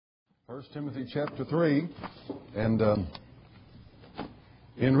First Timothy chapter 3, and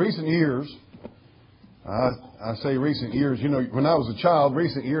in recent years, I say recent years, you know, when I was a child,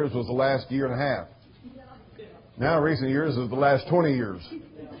 recent years was the last year and a half. Now recent years is the last 20 years.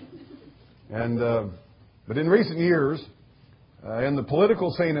 And but in recent years, in the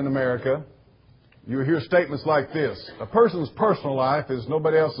political scene in America, you hear statements like this: a person's personal life is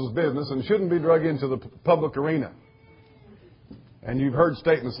nobody else's business and shouldn't be dragged into the public arena. And you've heard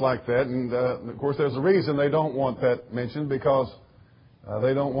statements like that, and of course there's a reason they don't want that mentioned, because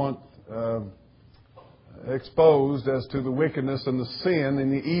they don't want exposed as to the wickedness and the sin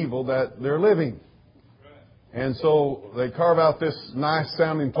and the evil that they're living. And so they carve out this nice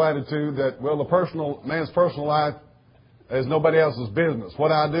sounding platitude that, well, man's personal life is nobody else's business.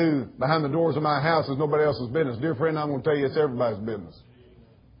 What I do behind the doors of my house is nobody else's business. Dear friend, I'm going to tell you it's everybody's business.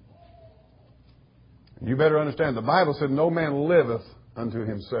 You better understand, the Bible said no man liveth unto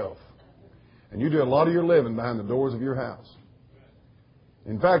himself. And you do a lot of your living behind the doors of your house.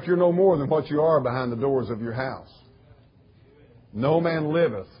 In fact, you're no more than what you are behind the doors of your house. No man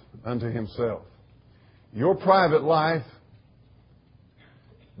liveth unto himself. Your private life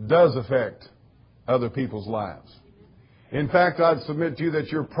does affect other people's lives. In fact, I'd submit to you that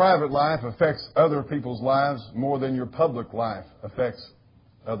your private life affects other people's lives more than your public life affects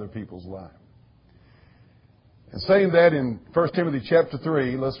other people's lives. And saying that, in 1 Timothy chapter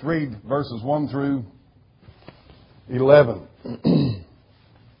 3, let's read verses 1 through 11.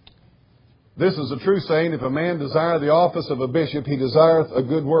 This is a true saying: if a man desire the office of a bishop, he desireth a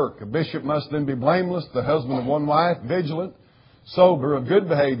good work. A bishop must then be blameless, the husband of one wife, vigilant, sober, of good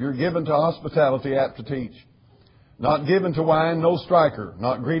behavior, given to hospitality, apt to teach. Not given to wine, no striker,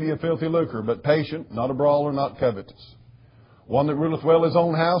 not greedy of filthy lucre, but patient, not a brawler, not covetous. One that ruleth well his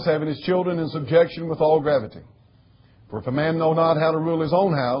own house, having his children in subjection with all gravity. For if a man know not how to rule his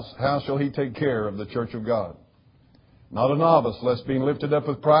own house, how shall he take care of the church of God? Not a novice, lest being lifted up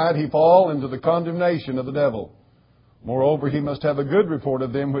with pride, he fall into the condemnation of the devil. Moreover, he must have a good report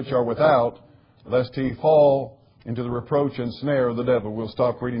of them which are without, lest he fall into the reproach and snare of the devil. We'll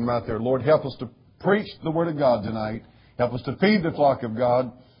stop reading right there. Lord, help us to preach the Word of God tonight. Help us to feed the flock of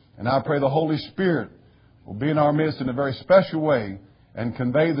God. And I pray the Holy Spirit will be in our midst in a very special way and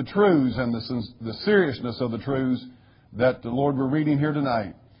convey the truths and the seriousness of the truths that the Lord we're reading here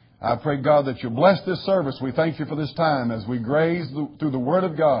tonight. I pray, God, that you'll bless this service. We thank you for this time as we graze through the Word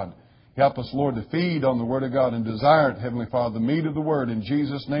of God. Help us, Lord, to feed on the Word of God and desire it, Heavenly Father, the meat of the Word. In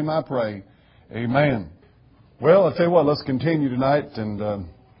Jesus' name I pray. Amen. Well, I'll tell you what, let's continue tonight. And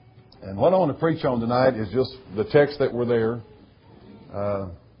what I want to preach on tonight is just the text that were there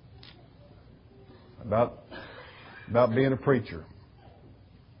about being a preacher.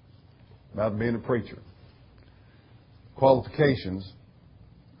 About being a preacher. Qualifications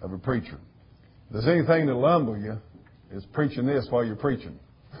of a preacher. If there's anything that'll humble you, is preaching this while you're preaching.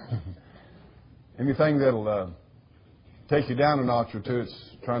 Anything that'll take you down a notch or two, it's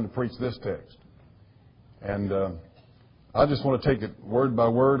trying to preach this text. And I just want to take it word by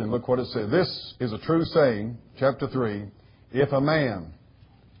word and look what it says. This is a true saying, chapter 3, if a man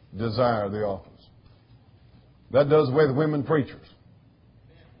desire the office. That does away with women preachers.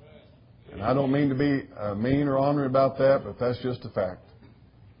 And I don't mean to be mean or ornery about that, but that's just a fact.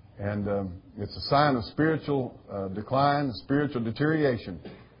 And it's a sign of spiritual decline, spiritual deterioration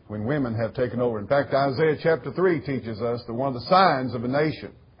when women have taken over. In fact, Isaiah chapter 3 teaches us that one of the signs of a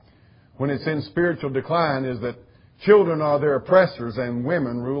nation when it's in spiritual decline is that children are their oppressors and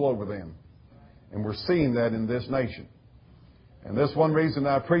women rule over them. And we're seeing that in this nation. And that's one reason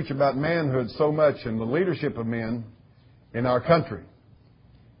I preach about manhood so much and the leadership of men in our country,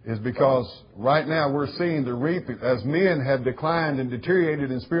 is because right now we're seeing the reap. As men have declined and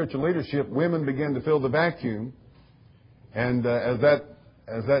deteriorated in spiritual leadership, women begin to fill the vacuum. And as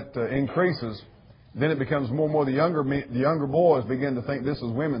that increases, then it becomes more and more the younger boys begin to think this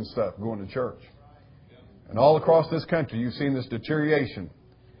is women's stuff, going to church. And all across this country you've seen this deterioration.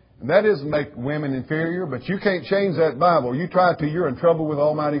 And that doesn't make women inferior, but you can't change that Bible. You try to, you're in trouble with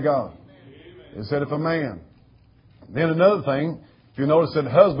Almighty God. It said if a man. Then another thing, if you notice that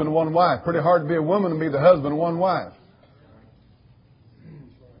husband and one wife, pretty hard to be a woman and be the husband of one wife.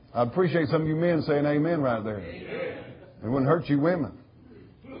 I appreciate some of you men saying amen right there. It wouldn't hurt you women.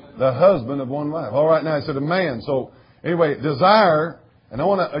 The husband of one wife. All right, now it said a man. So anyway, desire, and I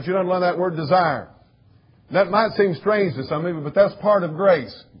want you to underline that word desire. That might seem strange to some of you, but that's part of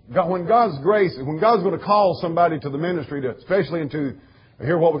grace. When God's going to call somebody to the ministry, especially into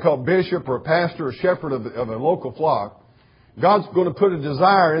here what we call bishop or pastor or shepherd of a local flock, God's going to put a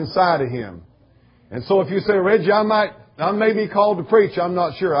desire inside of him. And so if you say, Reggie, I might I may be called to preach. I'm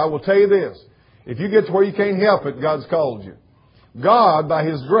not sure. I will tell you this. If you get to where you can't help it, God's called you. God, by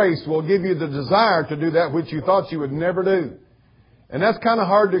His grace, will give you the desire to do that which you thought you would never do. And that's kind of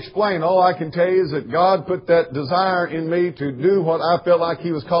hard to explain. All I can tell you is that God put that desire in me to do what I felt like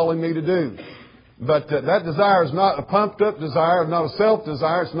He was calling me to do. But that desire is not a pumped-up desire, not a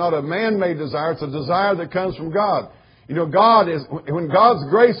self-desire. It's not a man-made desire. It's a desire that comes from God. You know, when God's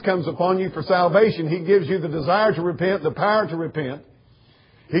grace comes upon you for salvation, He gives you the desire to repent, the power to repent.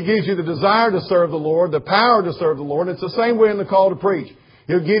 He gives you the desire to serve the Lord, the power to serve the Lord. It's the same way in the call to preach.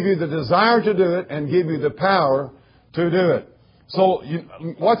 He'll give you the desire to do it and give you the power to do it. So,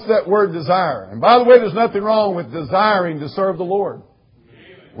 what's that word desire? And by the way, there's nothing wrong with desiring to serve the Lord.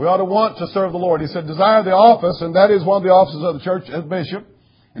 We ought to want to serve the Lord. He said, desire the office, and that is one of the offices of the church as bishop.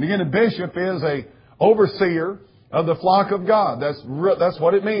 And again, a bishop is a overseer of the flock of God. That's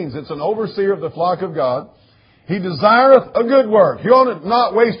what it means. It's an overseer of the flock of God. He desireth a good work. You ought to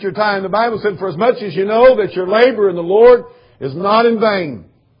not waste your time. The Bible said, for as much as you know that your labor in the Lord is not in vain.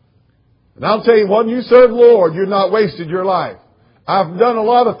 And I'll tell you, when you serve the Lord, you've not wasted your life. I've done a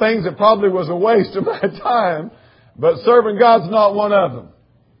lot of things that probably was a waste of my time, but serving God's not one of them.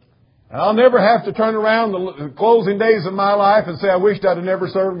 And I'll never have to turn around the closing days of my life and say, I wished I'd have never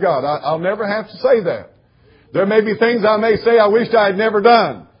served God. I'll never have to say that. There may be things I may say I wished I had never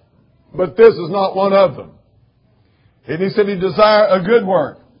done, but this is not one of them. And he said he desire a good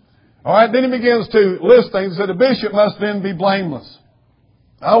work. All right, then he begins to list things. He said a bishop must then be blameless.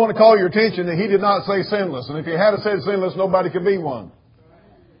 I want to call your attention that he did not say sinless. And if he had said sinless, nobody could be one.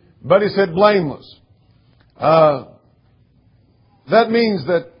 But he said blameless. That means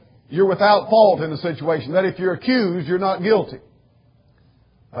that you're without fault in the situation. That if you're accused, you're not guilty.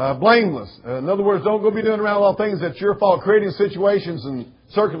 Blameless. In other words, don't go be doing around all things that's your fault, creating situations and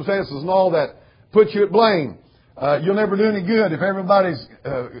circumstances and all that put you at blame. You'll never do any good if everybody's,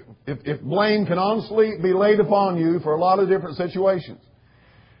 if blame can honestly be laid upon you for a lot of different situations.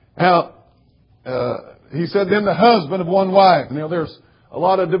 Now, he said, then the husband of one wife. Now, there's a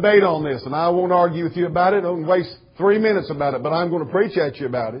lot of debate on this, and I won't argue with you about it. I won't waste 3 minutes about it, but I'm going to preach at you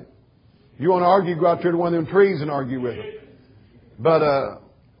about it. If you want to argue, go out there to one of them trees and argue with it. But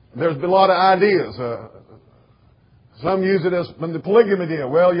there's been a lot of ideas. Some use it as the polygamy deal.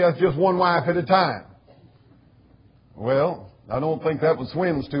 Well, yes, just one wife at a time. Well, I don't think that one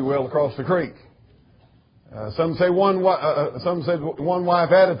swims too well across the creek. Some say one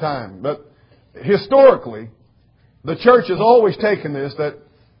wife at a time. But historically, the church has always taken this, that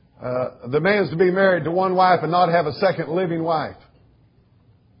the man's to be married to one wife and not have a second living wife.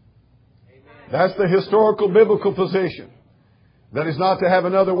 That's the historical biblical position. That is not to have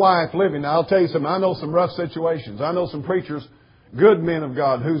another wife living. Now, I'll tell you something. I know some rough situations. I know some preachers, good men of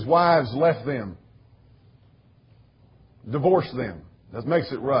God, whose wives left them. Divorced them. That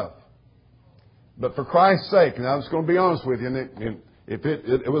makes it rough. But for Christ's sake, and I'm just going to be honest with you, and if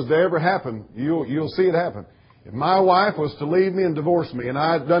it was to ever happen, you'll see it happen. If my wife was to leave me and divorce me, and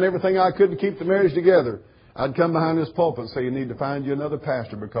I had done everything I could to keep the marriage together, I'd come behind this pulpit and say, you need to find you another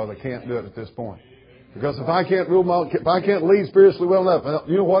pastor because I can't do it at this point. Because if I can't lead spiritually well enough,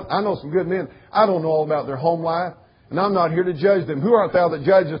 you know what? I know some good men. I don't know all about their home life, and I'm not here to judge them. Who art thou that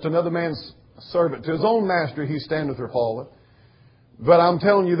judgest another man's servant? To his own master he standeth or falleth. But I'm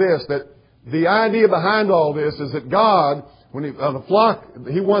telling you this, that the idea behind all this is that God, when the flock,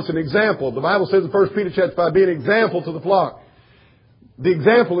 He wants an example. The Bible says in 1 Peter chapter 5, be an example to the flock. The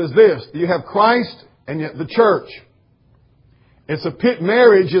example is this. You have Christ and yet the church.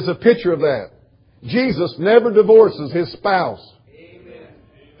 Marriage is a picture of that. Jesus never divorces His spouse. Amen.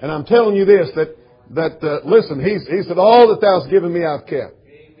 And I'm telling you this, listen, He said, all that Thou hast given me I've kept.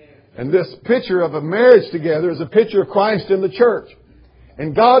 Amen. And this picture of a marriage together is a picture of Christ in the church.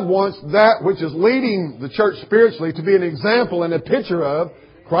 And God wants that which is leading the church spiritually to be an example and a picture of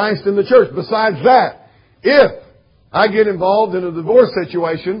Christ in the church. Besides that, if I get involved in a divorce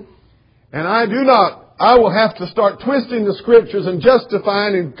situation and I will have to start twisting the Scriptures and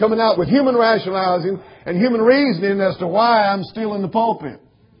justifying and coming out with human rationalizing and human reasoning as to why I'm still in the pulpit.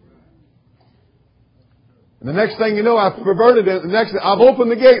 And the next thing you know, I've perverted it. I've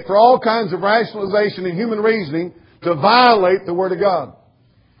opened the gate for all kinds of rationalization and human reasoning to violate the Word of God.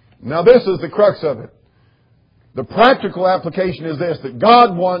 Now this is the crux of it. The practical application is this, that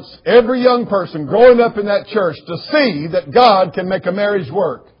God wants every young person growing up in that church to see that God can make a marriage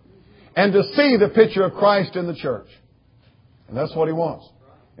work. And to see the picture of Christ in the church. And that's what He wants.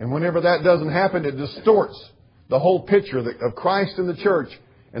 And whenever that doesn't happen, it distorts the whole picture of Christ in the church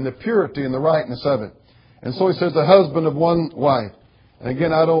and the purity and the rightness of it. And so he says the husband of one wife. And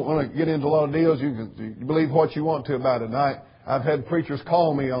again, I don't want to get into a lot of deals. You can believe what you want to about it. And I've had preachers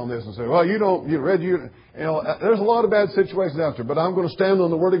call me on this and say, well, there's a lot of bad situations out there, but I'm going to stand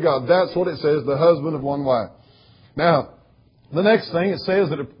on the Word of God. That's what it says, the husband of one wife. Now, the next thing it says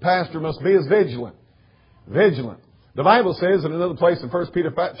that a pastor must be is vigilant. Vigilant. The Bible says in another place in 1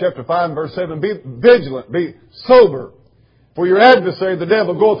 Peter chapter 5 and verse 7, be vigilant, be sober. For your adversary, the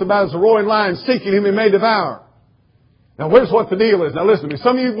devil, goeth about as a roaring lion, seeking whom he may devour. Now, here's what the deal is. Now, listen to me.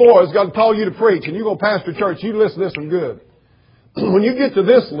 Some of you boys got to call you to preach, and you go pastor church. You listen to this one good. When you get to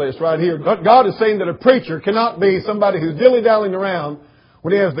this list right here, God is saying that a preacher cannot be somebody who's dilly-dallying around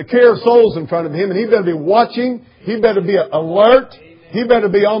when he has the care of souls in front of him, and he better be watching. He better be alert. He better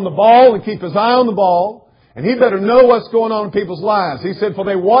be on the ball and keep his eye on the ball. And he better know what's going on in people's lives. He said, for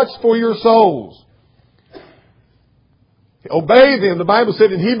they watch for your souls. Obey them. The Bible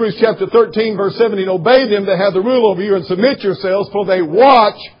said in Hebrews chapter 13 verse 17, obey them that have the rule over you and submit yourselves, for they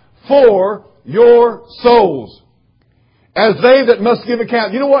watch for your souls. As they that must give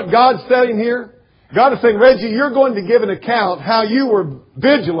account. You know what God's saying here? God is saying, Reggie, you're going to give an account how you were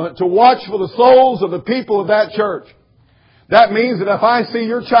vigilant to watch for the souls of the people of that church. That means that if I see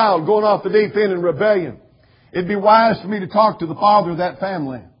your child going off the deep end in rebellion, it'd be wise for me to talk to the father of that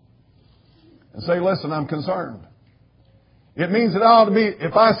family and say, listen, I'm concerned. It means that I ought to be,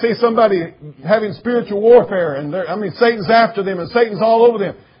 if I see somebody having spiritual warfare and Satan's after them and Satan's all over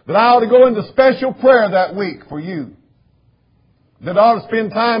them, that I ought to go into special prayer that week for you. That I ought to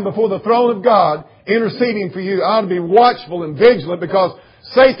spend time before the throne of God interceding for you. I ought to be watchful and vigilant because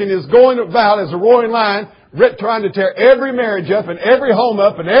Satan is going about as a roaring lion, trying to tear every marriage up and every home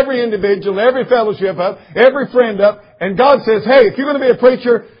up and every individual, every fellowship up, every friend up. And God says, hey, if you're going to be a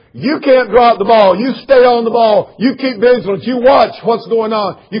preacher, you can't drop the ball. You stay on the ball. You keep vigilant. You watch what's going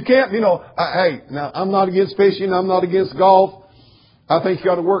on. You can't, hey, now I'm not against fishing. I'm not against golf. I think you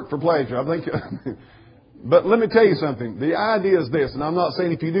got to work for pleasure. But let me tell you something. The idea is this, and I'm not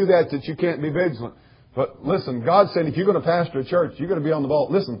saying if you do that you can't be vigilant. But listen, God said if you're going to pastor a church, you're going to be on the ball.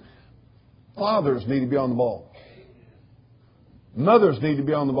 Listen, fathers need to be on the ball. Mothers need to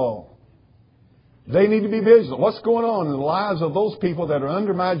be on the ball. They need to be vigilant. What's going on in the lives of those people that are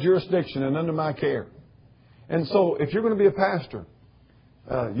under my jurisdiction and under my care? And so if you're going to be a pastor,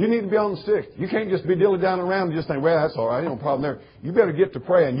 you need to be on the stick. You can't just be dilly-dallying around and just think, well, that's all right, no problem there. You better get to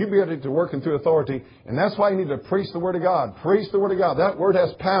praying. You better get to working through authority. And that's why you need to preach the Word of God. Preach the Word of God. That Word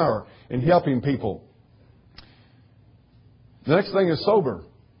has power in helping people. The next thing is sober.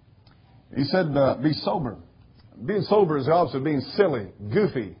 He said, be sober. Being sober is the opposite of being silly,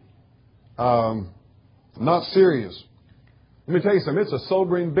 goofy, not serious. Let me tell you something. It's a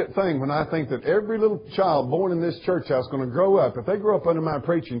sobering thing when I think that every little child born in this church house is going to grow up. If they grow up under my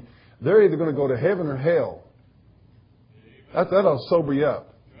preaching, they're either going to go to heaven or hell. That ought to sober you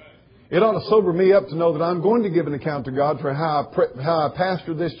up. It ought to sober me up to know that I'm going to give an account to God for how I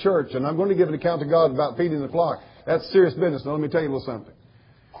pastor this church, and I'm going to give an account to God about feeding the flock. That's serious business. Now, let me tell you a little something.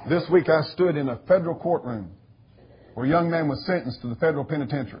 This week I stood in a federal courtroom where a young man was sentenced to the federal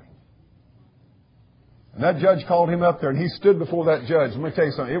penitentiary. And that judge called him up there, and he stood before that judge. Let me tell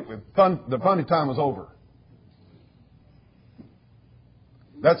you something. The funny time was over.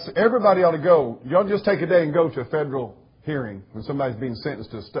 Everybody ought to go. You ought to just take a day and go to a federal hearing when somebody's being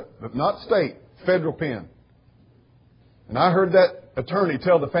sentenced to not state, federal pen. And I heard that attorney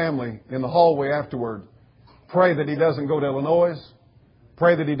tell the family in the hallway afterward, pray that he doesn't go to Illinois.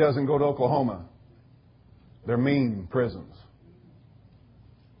 Pray that he doesn't go to Oklahoma. They're mean prisons.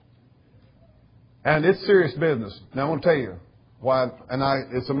 And it's serious business. Now I want to tell you why,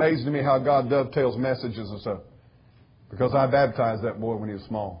 it's amazing to me how God dovetails messages and stuff. Because I baptized that boy when he was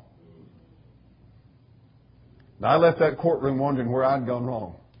small. Now I left that courtroom wondering where I'd gone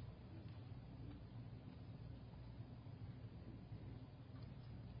wrong.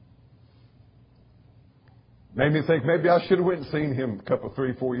 Made me think maybe I should have went and seen him a couple,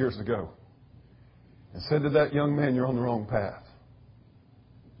 3, 4 years ago. And said to that young man, you're on the wrong path.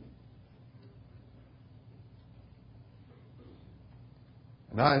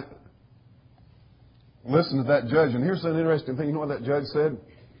 And I listened to that judge, and here's an interesting thing. You know what that judge said?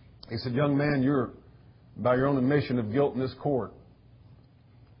 He said, young man, you're, by your own admission of guilt in this court,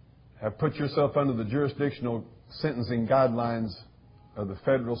 have put yourself under the jurisdictional sentencing guidelines of the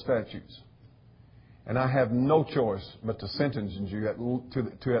federal statutes. And I have no choice but to sentence you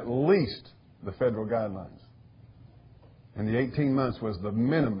to at least the federal guidelines. And the 18 months was the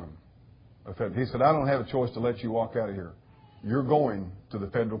minimum of federal. He said, I don't have a choice to let you walk out of here. You're going to the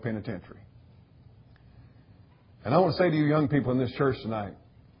federal penitentiary. And I want to say to you young people in this church tonight,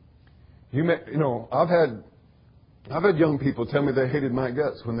 I've had I've had young people tell me they hated my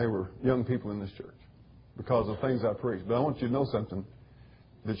guts when they were young people in this church because of things I preached. But I want you to know something,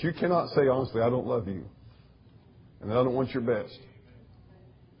 that you cannot say honestly, I don't love you and I don't want your best.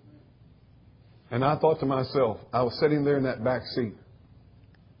 And I thought to myself, I was sitting there in that back seat,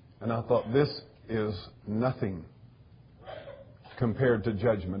 and I thought, this is nothing compared to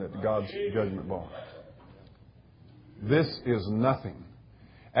judgment at God's judgment bar. This is nothing.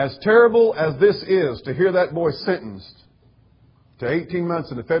 As terrible as this is to hear that boy sentenced to 18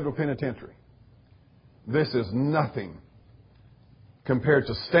 months in the federal penitentiary, this is nothing compared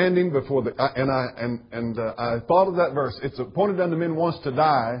to standing before the... I thought of that verse. It's appointed unto men once to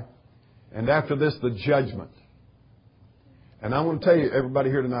die, and after this, the judgment. And I want to tell you, everybody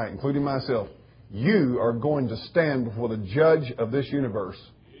here tonight, including myself, you are going to stand before the judge of this universe.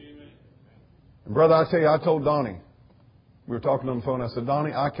 And brother, I tell you, I told Donnie, we were talking on the phone, I said,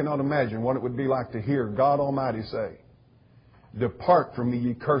 Donnie, I cannot imagine what it would be like to hear God Almighty say, depart from me,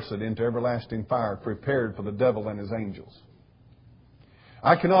 ye cursed, into everlasting fire, prepared for the devil and his angels.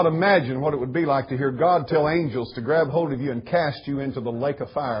 I cannot imagine what it would be like to hear God tell angels to grab hold of you and cast you into the lake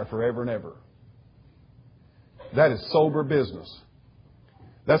of fire forever and ever. That is sober business.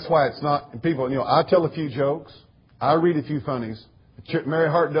 That's why it's not... People, I tell a few jokes. I read a few funnies. Merry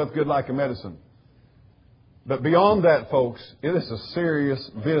heart doth good like a medicine. But beyond that, folks, it is a serious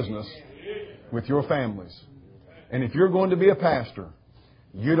business with your families. And if you're going to be a pastor,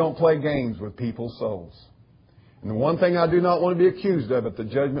 you don't play games with people's souls. And the one thing I do not want to be accused of at the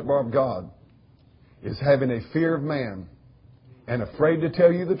judgment bar of God is having a fear of man and afraid to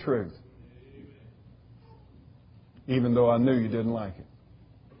tell you the truth, even though I knew you didn't like it.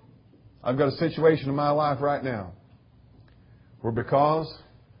 I've got a situation in my life right now where because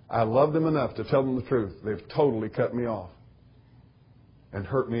I love them enough to tell them the truth, they've totally cut me off and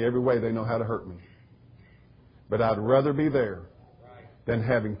hurt me every way they know how to hurt me. But I'd rather be there than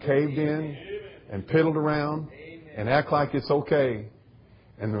having caved in and piddled around and act like it's okay.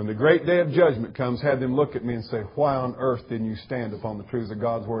 And when the great day of judgment comes, have them look at me and say, why on earth didn't you stand upon the truths of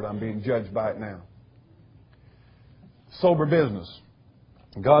God's Word? I'm being judged by it now. Sober business.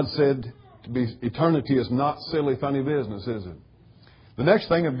 God said eternity is not silly, funny business, is it? The next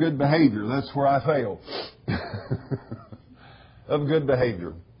thing, of good behavior. That's where I fail. Of good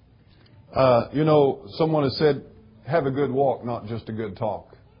behavior. Someone has said, have a good walk, not just a good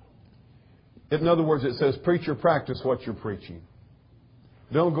talk. In other words, it says, preach or practice what you're preaching.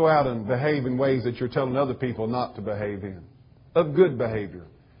 Don't go out and behave in ways that you're telling other people not to behave in. Of good behavior.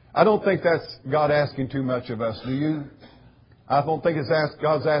 I don't think that's God asking too much of us, do you? I don't think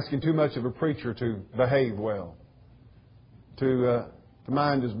God's asking too much of a preacher to behave well. To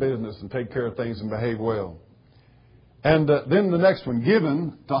mind his business and take care of things and behave well. And then the next one,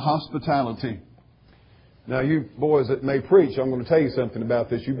 given to hospitality. Now, you boys that may preach, I'm going to tell you something about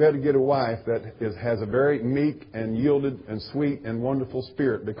this. You better get a wife that has a very meek and yielded and sweet and wonderful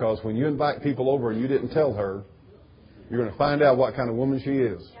spirit, because when you invite people over and you didn't tell her, you're going to find out what kind of woman she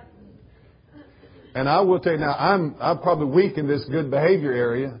is. And I will tell you now, I'm probably weak in this good behavior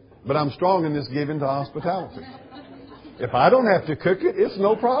area, but I'm strong in this giving to hospitality. If I don't have to cook it, it's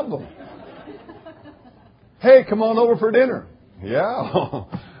no problem. Hey, come on over for dinner. Yeah.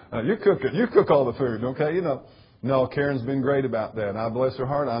 You cook it. You cook all the food, okay? No, Karen's been great about that. I bless her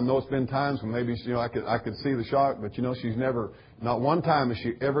heart. I know it's been times when maybe I could see the shock, but she's never, not one time has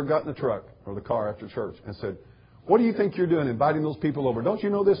she ever got in the truck or the car after church and said, "What do you think you're doing, inviting those people over? Don't you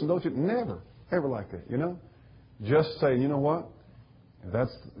know this and don't you?" Never, ever like that. Just saying, you know what?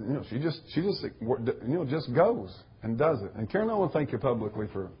 That's she just goes and does it. And Karen, I want to thank you publicly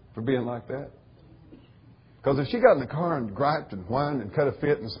for being like that. Because if she got in the car and griped and whined and cut a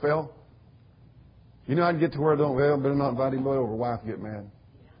fit and spell, I'd get to where better not invite anybody over. Wife get mad.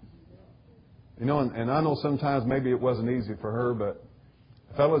 And I know sometimes maybe it wasn't easy for her, but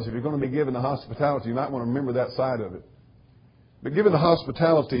fellas, if you're going to be given the hospitality, you might want to remember that side of it. But giving the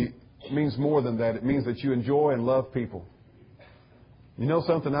hospitality means more than that. It means that you enjoy and love people. You know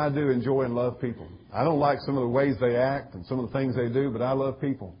something? I do enjoy and love people. I don't like some of the ways they act and some of the things they do, but I love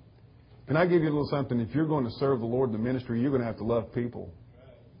people. Can I give you a little something? If you're going to serve the Lord in the ministry, you're going to have to love people.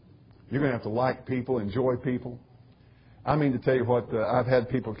 You're going to have to like people, enjoy people. I mean, to tell you what, I've had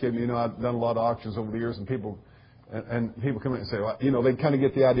people kid me. I've done a lot of auctions over the years, and people come in and say, well, they kind of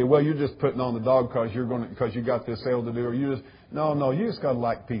get the idea, well, you're just putting on the dog because you got this sale to do, or you just you just got to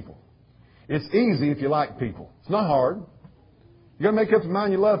like people. It's easy if you like people. It's not hard. You got to make up your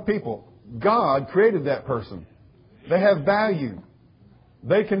mind you love people. God created that person. They have value.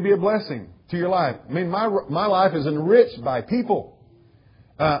 They can be a blessing to your life. I mean, my life is enriched by people.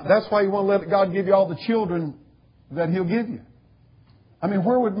 That's why you want to let God give you all the children that He'll give you. I mean,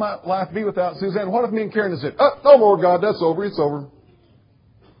 where would my life be without Suzanne? What if me and Karen had said, "Oh, no more, God, that's over, it's over"?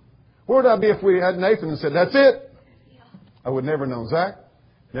 Where would I be if we had Nathan and said, "That's it"? I would never known Zach,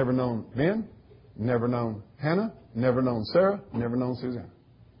 never known Ben, never known Hannah, never known Sarah, never known Suzanne.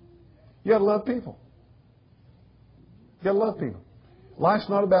 You got to love people. You got to love people. Life's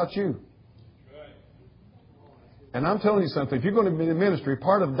not about you. And I'm telling you something. If you're going to be in ministry,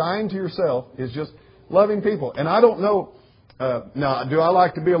 part of dying to yourself is just loving people. And I don't know. Now, do I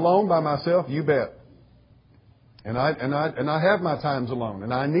like to be alone by myself? You bet. And I have my times alone,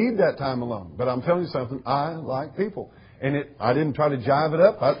 and I need that time alone. But I'm telling you something. I like people, and I didn't try to jive it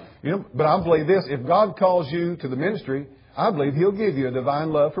up. But I believe this: if God calls you to the ministry, I believe He'll give you a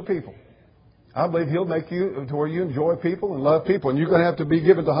divine love for people. I believe He'll make you to where you enjoy people and love people, and you're going to have to be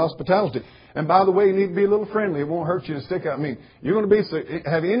given to hospitality. And by the way, you need to be a little friendly. It won't hurt you to stick out. I mean, you're going to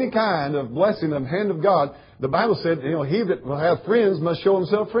have any kind of blessing of the hand of God. The Bible said, he that will have friends must show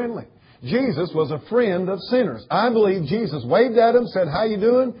himself friendly. Jesus was a friend of sinners. I believe Jesus waved at him, said, "How you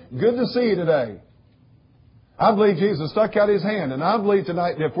doing? Good to see you today." I believe Jesus stuck out His hand. And I believe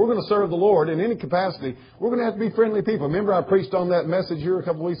tonight that if we're going to serve the Lord in any capacity, we're going to have to be friendly people. Remember I preached on that message here a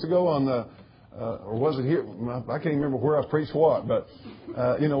couple of weeks ago on the, or was it here? I can't remember where I preached what. But,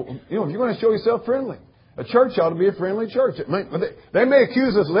 if you're going to show yourself friendly, a church ought to be a friendly church. They may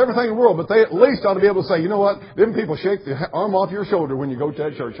accuse us of everything in the world, but they at least ought to be able to say, "You know what? Them people shake the arm off your shoulder when you go to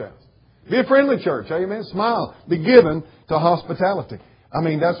that church house." Be a friendly church. Amen. Smile. Be given to hospitality. I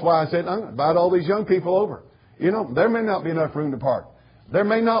mean, that's why I said, I'm going to invite all these young people over. There may not be enough room to park. There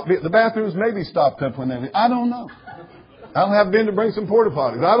may not be. The bathrooms may be stopped up when they leave. I don't know. I'll have Ben to bring some porta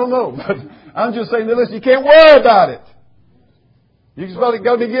potties. I don't know. But I'm just saying, listen, you can't worry about it. You just got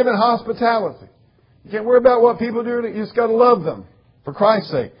to be given hospitality. You can't worry about what people do. You just got to love them for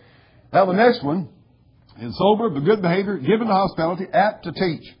Christ's sake. Now, the next one is sober, but good behavior, given to hospitality, apt to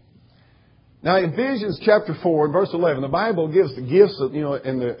teach. Now, in Ephesians chapter 4 and verse 11, the Bible gives the gifts,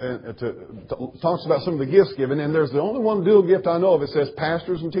 talks about some of the gifts given, and there's the only one dual gift I know of. It says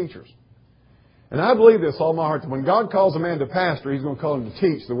pastors and teachers. And I believe this all my heart, that when God calls a man to pastor, He's going to call him to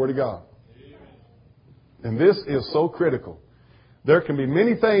teach the Word of God. And this is so critical. There can be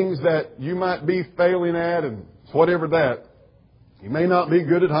many things that you might be failing at and whatever that. You may not be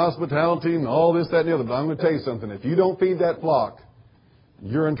good at hospitality and all this, that, and the other, but I'm going to tell you something. If you don't feed that flock,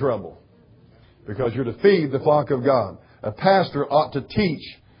 you're in trouble. Because you're to feed the flock of God. A pastor ought to teach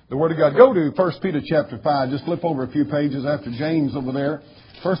the Word of God. Go to 1 Peter chapter 5. Just flip over a few pages after James over there.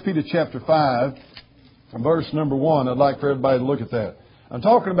 1 Peter chapter 5, verse number 1. I'd like for everybody to look at that. I'm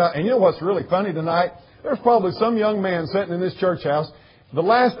talking about, and you know what's really funny tonight? There's probably some young man sitting in this church house. The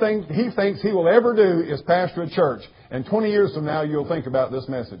last thing he thinks he will ever do is pastor a church. And 20 years from now, you'll think about this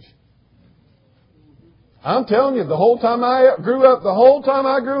message. I'm telling you, the whole time I grew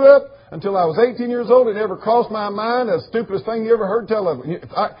up, until I was 18 years old, it never crossed my mind, the stupidest thing you ever heard tell of.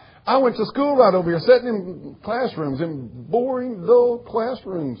 I went to school right over here, sitting in classrooms, in boring, dull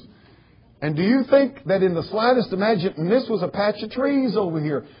classrooms. And do you think that in the slightest imagination, and this was a patch of trees over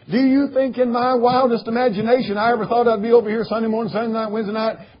here, do you think in my wildest imagination I ever thought I'd be over here Sunday morning, Sunday night, Wednesday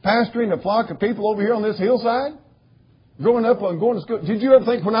night, pastoring a flock of people over here on this hillside? Growing up and going to school, did you ever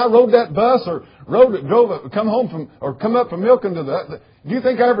think when I rode that bus or come up from Milton to do you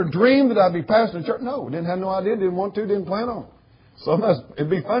think I ever dreamed that I'd be pastoring a church? No, didn't have no idea, didn't want to, didn't plan on. So it'd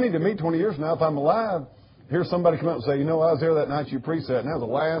be funny to me 20 years from now if I'm alive, hear somebody come up and say, I was there that night you preached that, and that was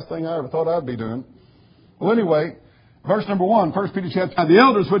the last thing I ever thought I'd be doing. Well, anyway, verse number 1, 1 Peter chapter 5. The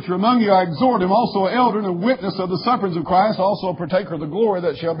elders which are among you, I exhort him, also an elder and a witness of the sufferings of Christ, also a partaker of the glory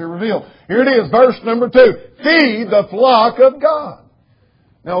that shall be revealed. Here it is, verse number 2. Feed the flock of God.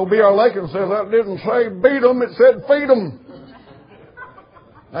 Now, B.R. Lakin says, that didn't say beat them, it said feed them.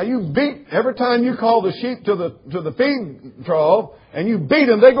 Now, you beat, every time you call the sheep to the feed trough, and you beat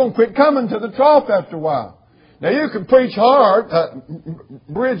them, they're going to quit coming to the trough after a while. Now, you can preach hard.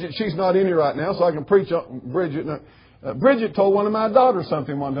 Bridget, she's not in here right now, so I can preach on Bridget. Bridget told one of my daughters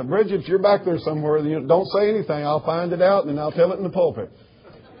something one time. Bridget, you're back there somewhere. Don't say anything. I'll find it out, and then I'll tell it in the pulpit.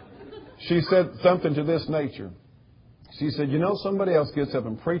 She said something to this nature. She said, somebody else gets up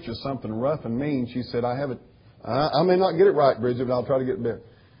and preaches something rough and mean. She said, I may not get it right, Bridget, but I'll try to get it better.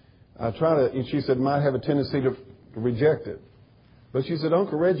 And she said, might have a tendency to reject it. But she said,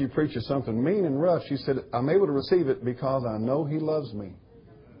 Uncle Reggie preaches something mean and rough. She said, I'm able to receive it because I know he loves me.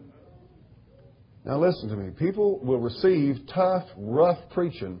 Now listen to me. People will receive tough, rough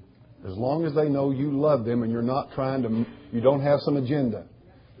preaching as long as they know you love them and you're not you don't have some agenda.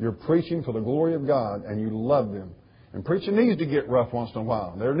 You're preaching for the glory of God and you love them. And preaching needs to get rough once in a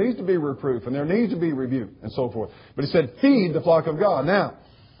while. There needs to be reproof, and there needs to be rebuke, and so forth. But he said, feed the flock of God. Now,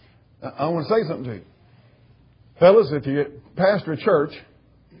 I want to say something to you. Fellas, if you pastor a church,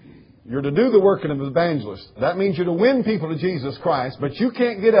 you're to do the work of an evangelist. That means you're to win people to Jesus Christ, but you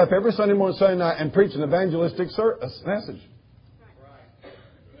can't get up every Sunday morning, Sunday night, and preach an evangelistic message.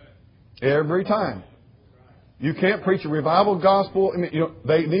 Every time. You can't preach a revival gospel. I mean,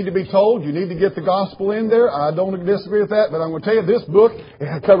 they need to be told. You need to get the gospel in there. I don't disagree with that, but I'm going to tell you, this book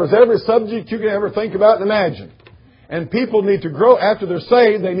covers every subject you can ever think about and imagine. And people need to grow after they're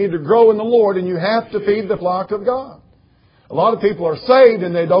saved. They need to grow in the Lord, and you have to feed the flock of God. A lot of people are saved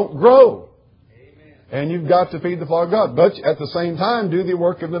and they don't grow. Amen. And you've got to feed the flock of God. But at the same time, do the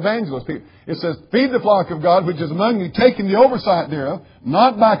work of an evangelist. It says, feed the flock of God, which is among you, taking the oversight thereof,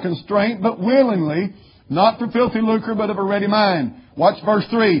 not by constraint, but willingly, not for filthy lucre, but of a ready mind. Watch verse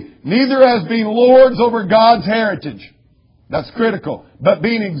 3. Neither as being lords over God's heritage. That's critical. But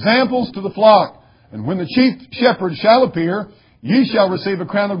being examples to the flock. And when the chief shepherd shall appear, ye shall receive a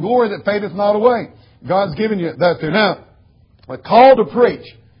crown of glory that fadeth not away. God's given you that there. Now, a call to preach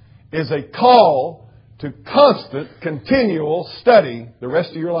is a call to constant, continual study the rest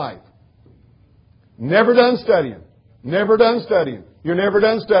of your life. Never done studying. Never done studying. You're never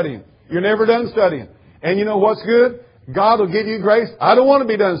done studying. You're never done studying. And you know what's good? God will give you grace. I don't want to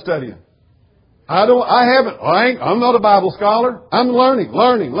be done studying. I'm not a Bible scholar. I'm learning,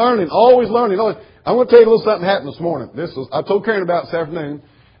 always learning. I'm going to tell you a little something happened this morning. I told Karen about this afternoon.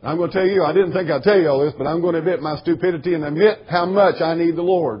 I'm going to tell you, I didn't think I'd tell you all this, but I'm going to admit my stupidity and admit how much I need the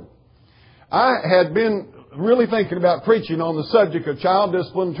Lord. I had been really thinking about preaching on the subject of child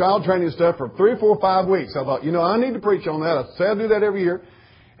discipline, child training stuff for 3 or 4 or 5 weeks. I thought, I need to preach on that. I say I do that every year.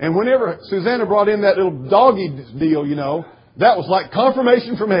 And whenever Susanna brought in that little doggy deal, that was like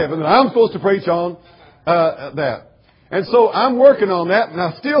confirmation from heaven that I'm supposed to preach on that. And so I'm working on that, and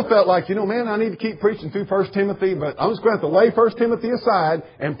I still felt like, man, I need to keep preaching through 1 Timothy, but I'm just going to have to lay 1 Timothy aside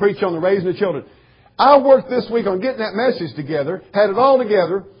and preach on the raising of children. I worked this week on getting that message together, had it all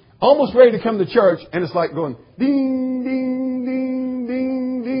together, almost ready to come to church, and it's like going, ding, ding, ding,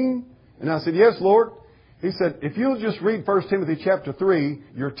 ding, ding. And I said, yes, Lord. He said, if you'll just read 1 Timothy chapter 3,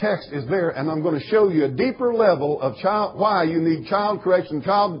 your text is there, and I'm going to show you a deeper level of why you need child correction,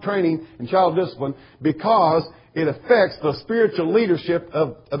 child training, and child discipline, because it affects the spiritual leadership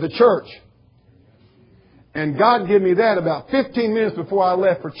of the church. And God gave me that about 15 minutes before I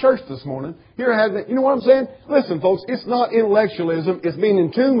left for church this morning. Here I had that. You know what I'm saying? Listen, folks, it's not intellectualism. It's being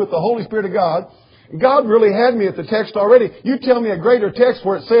in tune with the Holy Spirit of God. God really had me at the text already. You tell me a greater text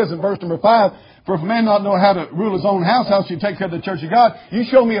where it says in verse number 5, for if a man not know how to rule his own house, how should he take care of the church of God? You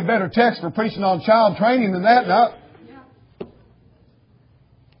show me a better text for preaching on child training than that.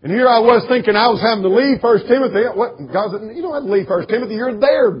 And here I was thinking I was having to leave 1 Timothy. God said, you don't have to leave 1 Timothy. You're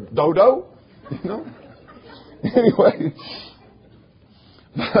there, dodo. Anyway.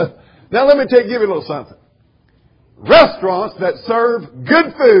 Now let me give you a little something. Restaurants that serve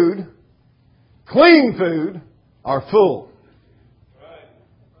good food, clean food, are full.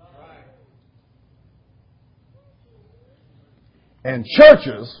 And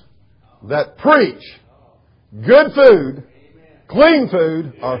churches that preach good food, clean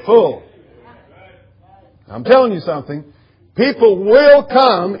food, are full. I'm telling you something. People will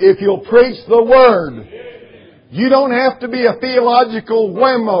come if you'll preach the Word. You don't have to be a theological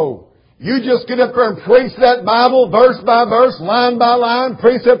whammo. You just get up there and preach that Bible verse by verse, line by line,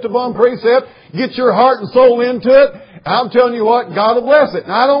 precept upon precept. Get your heart and soul into it. I'm telling you what, God will bless it.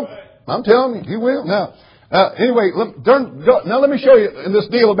 And I'm telling you, He will. Now, anyway, now let me show you this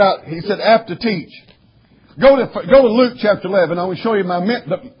deal about, he said, after teach. Go to Luke chapter 11. I will show you my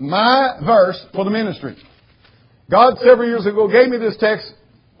verse for the ministry. God several years ago gave me this text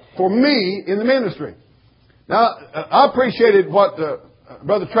for me in the ministry. Now, I appreciated what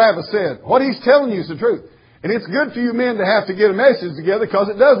Brother Travis said. What he's telling you is the truth. And it's good for you men to have to get a message together because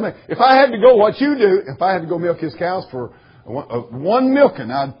it does make... If I had to go what you do, if I had to go milk his cows for one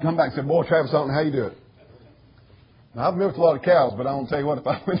milking, I'd come back and say, boy, Travis, I don't know how you do it. Now, I've milked a lot of cows, but I won't tell you what if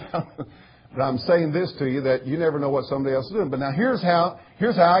I went down. But I'm saying this to you that you never know what somebody else is doing. But now here's how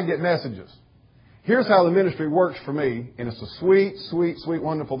I get messages. Here's how the ministry works for me, and it's a sweet, sweet, sweet,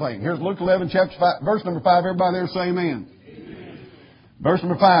 wonderful thing. Here's Luke 11, chapter 5, verse number 5. Everybody there say amen. Amen. Verse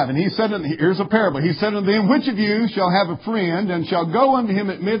number 5. And he said, here's a parable. He said unto them, which of you shall have a friend, and shall go unto him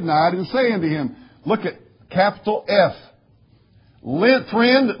at midnight, and say unto him, look at capital F.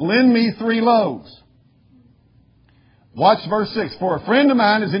 Friend, lend me 3 loaves. Watch verse 6. For a friend of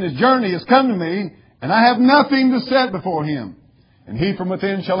mine is in his journey, has come to me, and I have nothing to set before him. And he from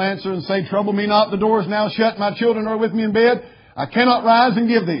within shall answer and say, Trouble me not, the door is now shut, my children are with me in bed. I cannot rise and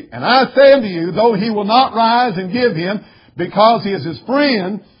give thee. And I say unto you, though he will not rise and give him, because he is his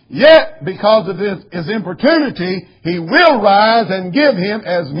friend, yet because of his importunity, he will rise and give him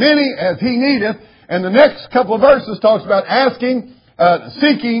as many as he needeth. And the next couple of verses talks about asking,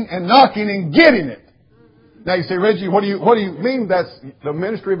 seeking, and knocking, and getting it. Now you say, Reggie, what do you mean that's the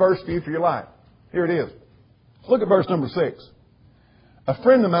ministry verse for you for your life? Here it is. Look at verse number 6. A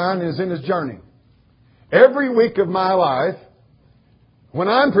friend of mine is in his journey. Every week of my life, when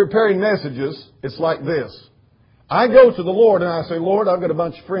I'm preparing messages, it's like this. I go to the Lord and I say, Lord, I've got a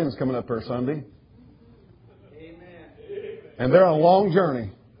bunch of friends coming up here Sunday. Amen. And they're on a long journey.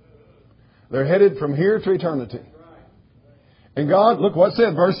 They're headed from here to eternity. And God, look what it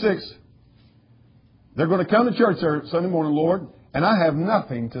said, verse 6. They're going to come to church there Sunday morning, Lord, and I have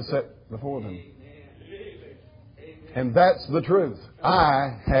nothing to set before them. And that's the truth.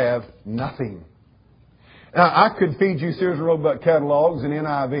 I have nothing. Now, I could feed you Sears and Roebuck catalogs and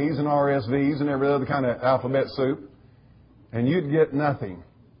NIVs and RSVs and every other kind of alphabet soup, and you'd get nothing.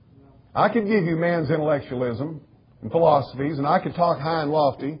 I could give you man's intellectualism and philosophies, and I could talk high and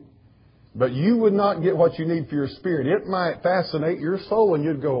lofty, but you would not get what you need for your spirit. It might fascinate your soul, and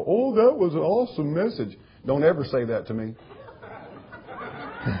you'd go, oh, that was an awesome message. Don't ever say that to me.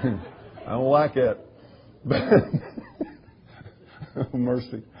 I don't like that. Oh,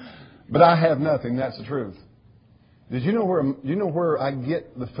 mercy. But I have nothing. That's the truth. Did you know where I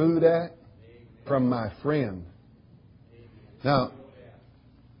get the food at? From my friend. Now,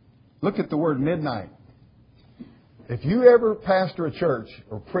 look at the word midnight. If you ever pastor a church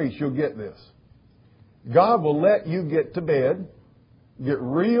or preach, you'll get this. God will let you get to bed, get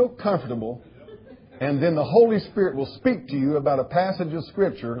real comfortable, and then the Holy Spirit will speak to you about a passage of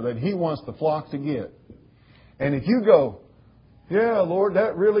Scripture that He wants the flock to get. And if you go, yeah, Lord,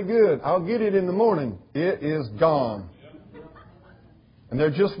 that's really good. I'll get it in the morning. It is gone. And there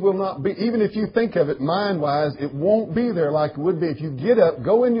just will not be, even if you think of it mind-wise, it won't be there like it would be if you get up,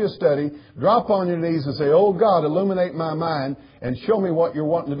 go into your study, drop on your knees and say, oh God, illuminate my mind and show me what you're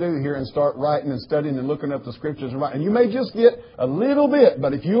wanting to do here, and start writing and studying and looking up the Scriptures and writing. And you may just get a little bit,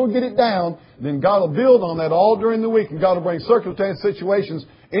 but if you'll get it down, then God will build on that all during the week, and God will bring circumstance situations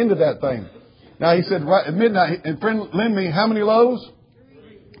into that thing. Now, he said, right at midnight, and friend, lend me how many loaves?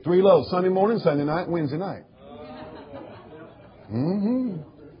 3 loaves. Sunday morning, Sunday night, Wednesday night. Amen.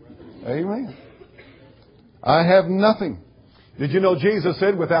 I have nothing. Did you know Jesus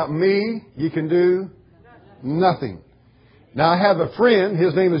said, without me, you can do nothing. Now, I have a friend.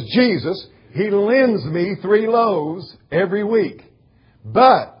 His name is Jesus. He lends me 3 loaves every week.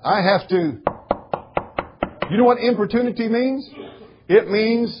 But I have to... You know what importunity means? It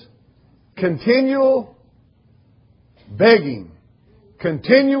means continual begging,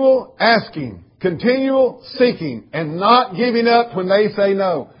 continual asking, continual seeking, and not giving up when they say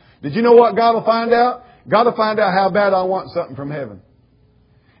no. Did you know what God will find out? God will find out how bad I want something from heaven.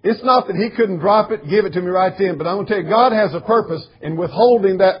 It's not that He couldn't drop it, give it to me right then, but I'm going to tell you, God has a purpose in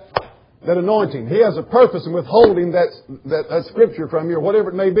withholding that anointing. He has a purpose in withholding that Scripture from you, or whatever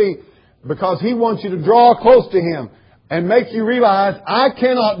it may be, because He wants you to draw close to Him and make you realize, I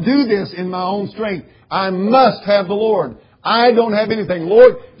cannot do this in my own strength. I must have the Lord. I don't have anything.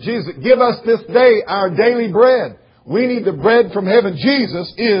 Lord Jesus, give us this day our daily bread. We need the bread from heaven.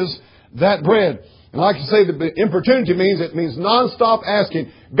 Jesus is that bread. And like you say, the importunity means nonstop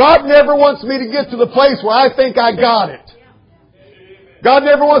asking. God never wants me to get to the place where I think I got it. God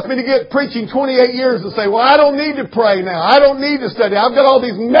never wants me to get preaching 28 years and say, well, I don't need to pray now. I don't need to study. I've got all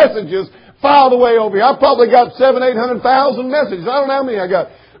these messages filed away over here. I've probably got 700,000, 800,000 messages. I don't know how many I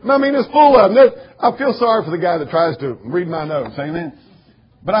got. I mean, it's full of them. I feel sorry for the guy that tries to read my notes. Amen.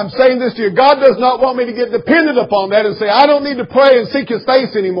 But I'm saying this to you. God does not want me to get dependent upon that and say, I don't need to pray and seek His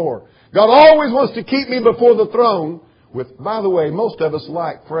face anymore. God always wants to keep me before the throne with, by the way, most of us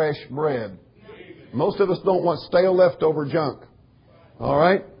like fresh bread. Most of us don't want stale leftover junk. All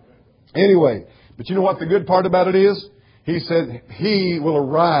right? Anyway, but you know what the good part about it is? He said He will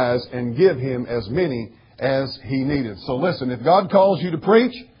arise and give him as many as he needed. So listen, if God calls you to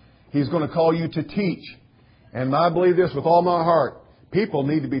preach, He's going to call you to teach. And I believe this with all my heart. People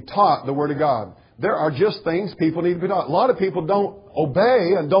need to be taught the Word of God. There are just things people need to be taught. A lot of people don't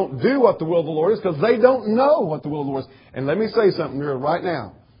obey and don't do what the will of the Lord is because they don't know what the will of the Lord is. And let me say something here right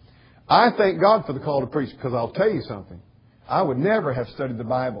now. I thank God for the call to preach, because I'll tell you something. I would never have studied the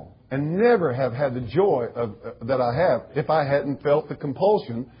Bible and never have had the joy that I have if I hadn't felt the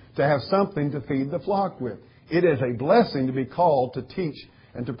compulsion to have something to feed the flock with. It is a blessing to be called to teach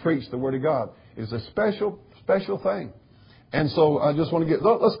and to preach the Word of God. It is a special, special thing. And so I just want to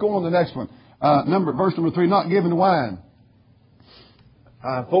let's go on to the next one. Verse number 3, not giving wine.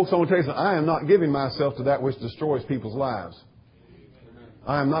 Folks, I want to tell you something. I am not giving myself to that which destroys people's lives.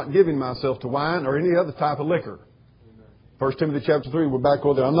 I am not giving myself to wine or any other type of liquor. 1 Timothy chapter 3, we're back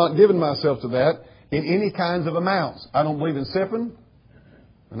over there. I'm not giving myself to that in any kinds of amounts. I don't believe in sipping,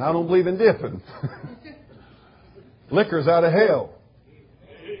 and I don't believe in dipping. Liquor's out of hell.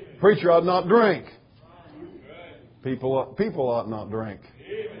 Preacher ought not drink. People ought not drink.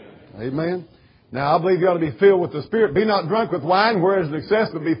 Amen. Now, I believe you ought to be filled with the Spirit. Be not drunk with wine, whereas in excess,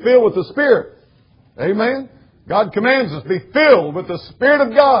 but be filled with the Spirit. Amen. God commands us, be filled with the Spirit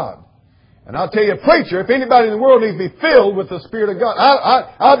of God. And I'll tell you, preacher, if anybody in the world needs to be filled with the Spirit of God,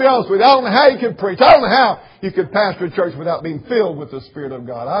 I'll be honest with you, I don't know how you could preach. I don't know how you could pastor a church without being filled with the Spirit of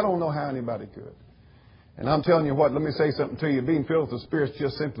God. I don't know how anybody could. And I'm telling you what, let me say something to you. Being filled with the Spirit is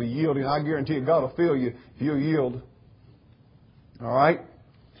just simply yielding. I guarantee you, God will fill you if you yield. All right?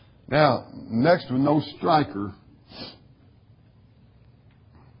 Now, next one, no striker.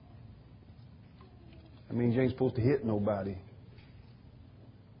 That means you ain't supposed to hit nobody.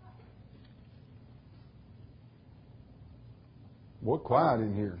 Boy, quiet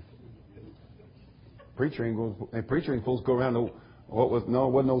in here. Preacher ain't supposed to go around. It wasn't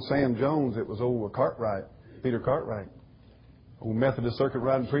no Sam Jones. It was old Cartwright, Peter Cartwright, old Methodist circuit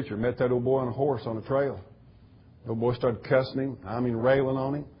riding preacher. Met that old boy on a horse on a trail. The old boy started cussing him. Railing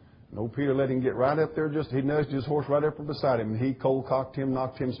on him. And old Peter let him get right up there. He nudged his horse right up beside him, and he cold cocked him,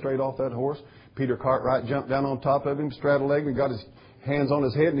 knocked him straight off that horse. Peter Cartwright jumped down on top of him, straddle-legged, and got his hands on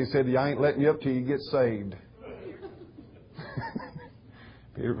his head, and he said, "I ain't letting you up till you get saved."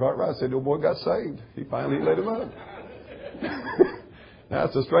 Peter Cartwright said the old boy got saved. He finally let him up. Now,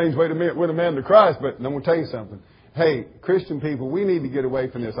 that's a strange way to win a man to Christ, but I'm going to tell you something. Hey, Christian people, we need to get away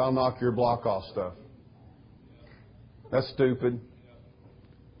from this "I'll knock your block off" stuff. That's stupid.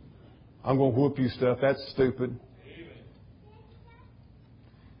 I'm going to whoop you stuff. That's stupid.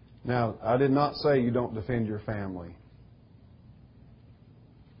 Now, I did not say you don't defend your family.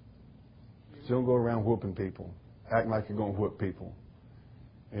 So don't go around whooping people, acting like you're going to whoop people.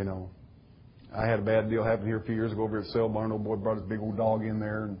 You know, I had a bad deal happen here a few years ago over at Cell Barn. Old boy brought his big old dog in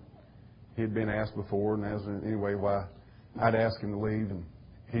there, and he'd been asked before, and anyway, why I'd asked him to leave, and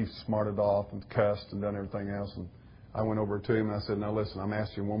he smarted off and cussed and done everything else. And I went over to him and I said, "Now listen, I'm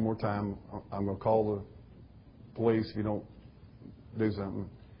asking you one more time. I'm going to call the police if you don't do something."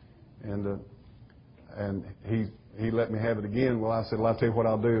 And he let me have it again. Well, I said, "Well, I'll tell you what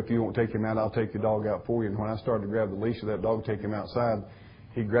I'll do. If you won't take him out, I'll take your dog out for you." And when I started to grab the leash of that dog, take him outside,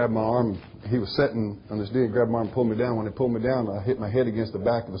 he grabbed my arm. He was sitting on this deal. He grabbed my arm and pulled me down. When he pulled me down, I hit my head against the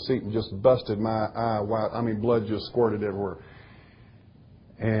back of the seat and just busted my eye wide. I mean, blood just squirted everywhere.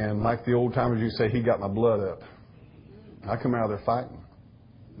 And like the old timers used to say, he got my blood up. I come out of there fighting.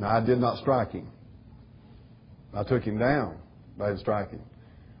 Now, I did not strike him. I took him down, but I didn't strike him.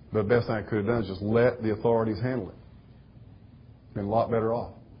 But the best thing I could have done is just let the authorities handle it. Been a lot better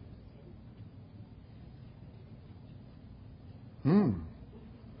off.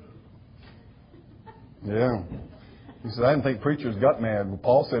 Yeah. He said, "I didn't think preachers got mad." Well,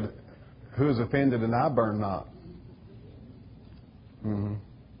 Paul said, "Who is offended and I burn not."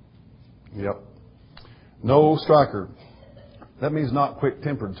 Yep. No striker. That means not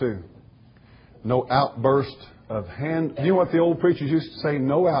quick-tempered, too. No outburst of hand. You know what the old preachers used to say?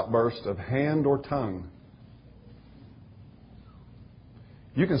 No outburst of hand or tongue.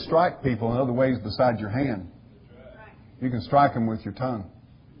 You can strike people in other ways besides your hand. You can strike them with your tongue.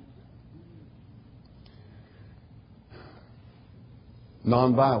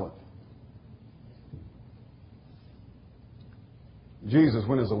 Nonviolent. Jesus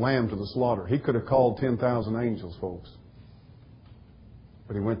went as a lamb to the slaughter. He could have called 10,000 angels, folks.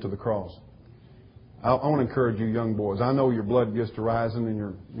 But He went to the cross. I want to encourage you young boys. I know your blood gets to rising and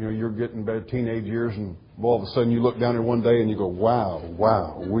you're getting better teenage years, and all of a sudden you look down there one day and you go, wow,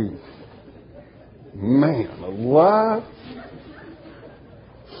 man alive.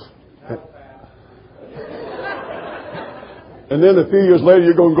 And then a few years later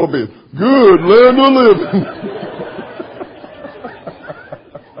you're going to go be, good land of living.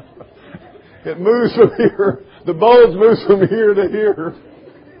 It moves from here. The bulge moves from here to here.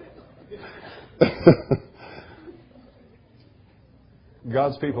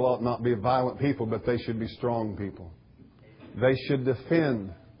 God's people ought not be violent people, but they should be strong people. They should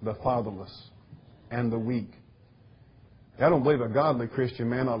defend the fatherless and the weak. I don't believe a godly Christian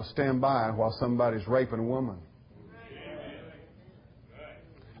man ought to stand by while somebody's raping a woman.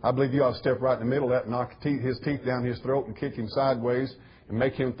 I believe you ought to step right in the middle of that and knock his teeth down his throat and kick him sideways and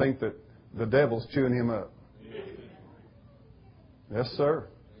make him think that the devil's chewing him up. Yes, sir.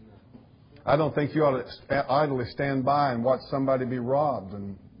 I don't think you ought to idly stand by and watch somebody be robbed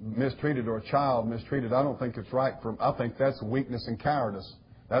and mistreated, or a child mistreated. I don't think it's right. I think that's weakness and cowardice.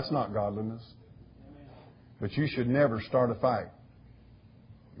 That's not godliness. But you should never start a fight.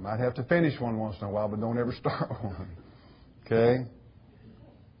 You might have to finish one once in a while, but don't ever start one. Okay?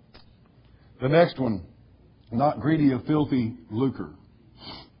 The next one, not greedy of filthy lucre.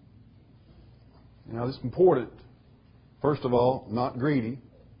 Now, this is important. First of all, not greedy.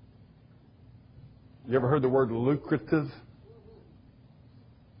 You ever heard the word lucrative?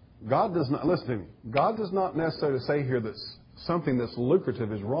 God does not, listen to me, God does not necessarily say here that something that's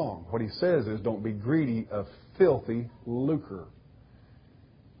lucrative is wrong. What He says is don't be greedy of filthy lucre.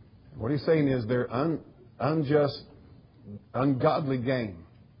 What He's saying is they're unjust, ungodly gain.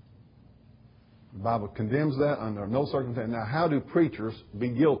 The Bible condemns that under no circumstance. Now, how do preachers be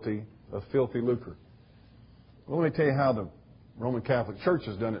guilty of filthy lucre? Well, let me tell you how the Roman Catholic Church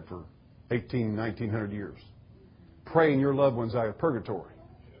has done it for 1900 years. Praying your loved ones out of purgatory.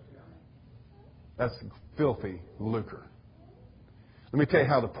 That's filthy lucre. Let me tell you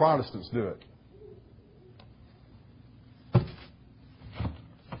how the Protestants do it.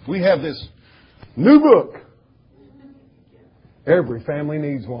 We have this new book. Every family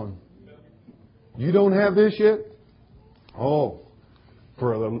needs one. You don't have this yet? Oh,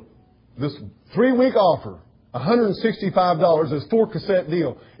 for this 3-week offer, $165, this 4-cassette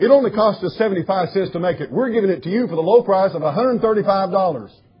deal. It only cost us 75 cents to make it. We're giving it to you for the low price of $135.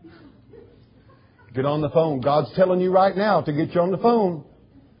 Get on the phone. God's telling you right now to get you on the phone.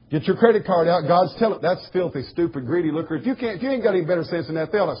 Get your credit card out. God's telling. That's filthy, stupid, greedy lucre. If you ain't got any better sense than that,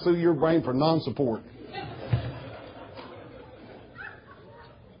 they ought to sue your brain for non-support.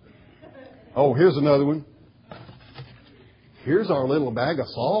 Oh, here's another one. Here's our little bag of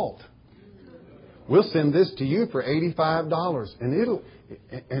salt. We'll send this to you for $85,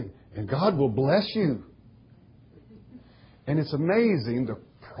 and God will bless you. And it's amazing the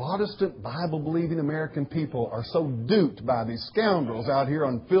Protestant Bible-believing American people are so duped by these scoundrels out here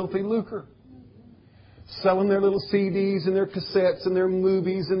on filthy lucre. Selling their little CDs and their cassettes and their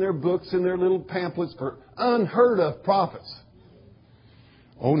movies and their books and their little pamphlets for unheard of profits.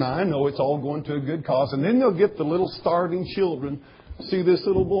 Oh, now I know it's all going to a good cause. And then they'll get the little starving children. See this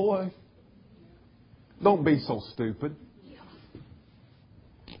little boy? Don't be so stupid.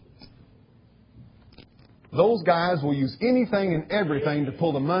 Those guys will use anything and everything to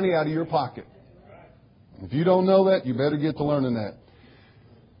pull the money out of your pocket. If you don't know that, you better get to learning that.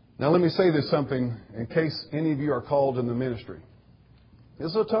 Now let me say this something in case any of you are called in the ministry.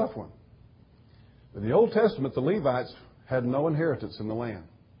 This is a tough one. In the Old Testament, the Levites had no inheritance in the land.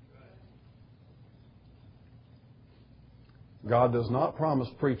 God does not promise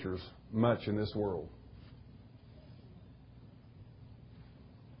preachers much in this world.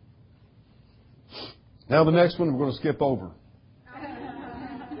 Now the next one we're going to skip over.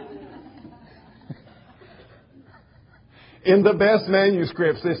 In the best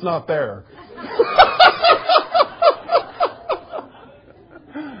manuscripts, it's not there.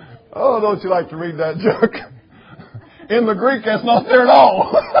 Oh, don't you like to read that joke? In the Greek, that's not there at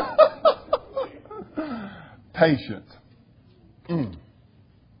all. Patient. I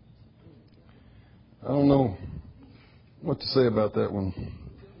don't know what to say about that one.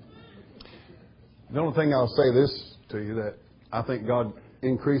 The only thing I'll say this to you, that I think God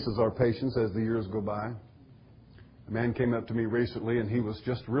increases our patience as the years go by. A man came up to me recently and he was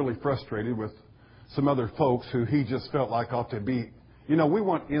just really frustrated with some other folks who he just felt like ought to be. You know, we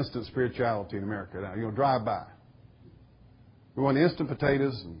want instant spirituality in America now. You know, drive by. We want instant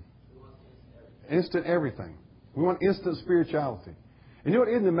potatoes and instant everything. We want instant spirituality. And you know what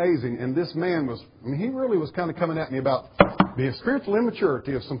isn't amazing? And this man was, he really was kind of coming at me about the spiritual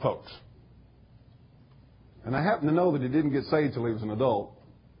immaturity of some folks. And I happen to know that he didn't get saved till he was an adult.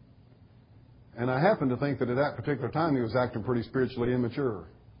 And I happen to think that at that particular time he was acting pretty spiritually immature.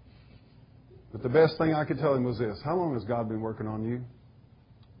 But the best thing I could tell him was this: how long has God been working on you?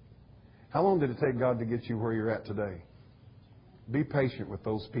 How long did it take God to get you where you're at today? Be patient with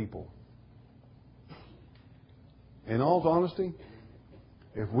those people. In all honesty,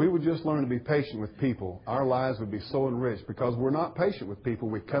 if we would just learn to be patient with people, our lives would be so enriched. Because we're not patient with people,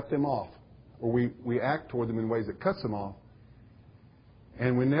 we cut them off. Or we act toward them in ways that cuts them off.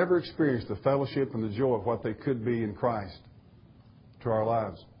 And we never experience the fellowship and the joy of what they could be in Christ to our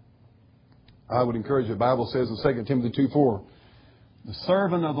lives. I would encourage you. The Bible says in 2 Timothy 2:4, the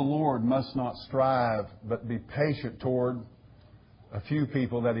servant of the Lord must not strive, but be patient toward a few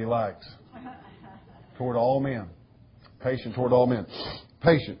people that he likes. Toward all men. Patient toward all men.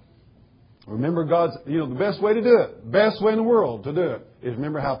 Patient. Remember God's, the best way to do it, best way in the world to do it, is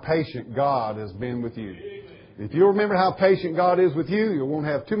remember how patient God has been with you. If you remember how patient God is with you, you won't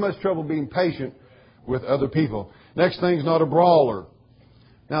have too much trouble being patient with other people. Next thing's not a brawler.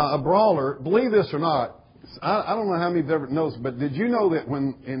 Now, a brawler, believe this or not, I don't know how many of you ever noticed, but did you know that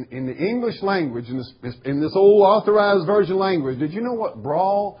when in the English language, in this old authorized version language, did you know what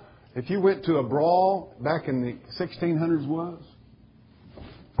brawl, if you went to a brawl back in the 1600s was?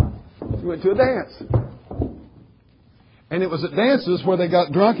 You went to a dance. And it was at dances where they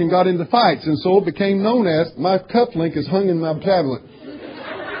got drunk and got into fights. And so it became known as, my cufflink is hung in my tablet.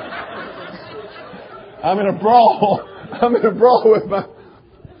 I'm in a brawl. I'm in a brawl with my...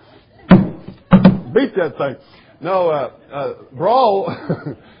 Beat that thing. No, brawl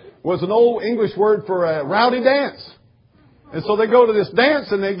was an old English word for a rowdy dance. And so they go to this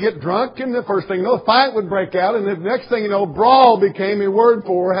dance and they get drunk, and the first thing you know, a fight would break out, and the next thing you know, brawl became a word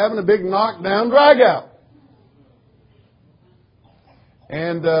for having a big knockdown drag out.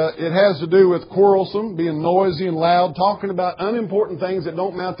 And it has to do with quarrelsome, being noisy and loud, talking about unimportant things that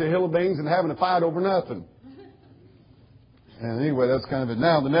don't amount to a hill of beans, and having a fight over nothing. And anyway, that's kind of it.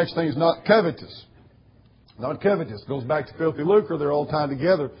 Now, the next thing is not covetous. Not covetous. Goes back to filthy lucre. They're all tied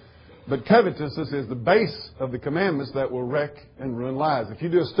together. But covetousness is the base of the commandments that will wreck and ruin lives. If you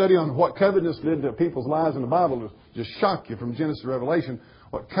do a study on what covetousness did to people's lives in the Bible, it'll just shock you from Genesis to Revelation,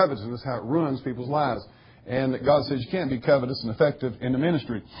 what covetousness, how it ruins people's lives. And God says you can't be covetous and effective in the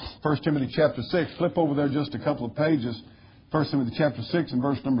ministry. 1 Timothy chapter 6, flip over there just a couple of pages. 1 Timothy chapter 6 and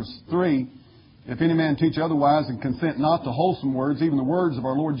verse number 3. If any man teach otherwise and consent not to wholesome words, even the words of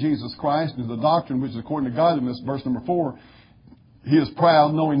our Lord Jesus Christ, and the doctrine which is according to godliness, verse number 4, he is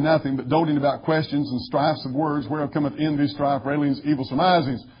proud, knowing nothing, but doting about questions and strifes of words, whereof cometh envy, strife, railings, evil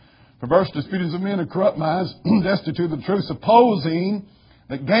surmisings, perverse disputings of men and corrupt minds, destitute of the truth, supposing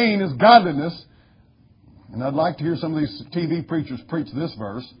that gain is godliness. And I'd like to hear some of these TV preachers preach this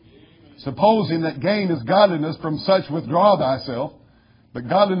verse. Supposing that gain is godliness, from such withdraw thyself. But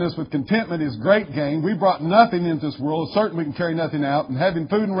godliness with contentment is great gain. We brought nothing into this world. Certainly we can carry nothing out. And having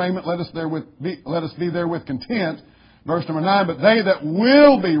food and raiment, let us be therewith content. Verse number 9, but they that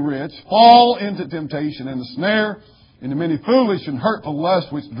will be rich fall into temptation and the snare, into many foolish and hurtful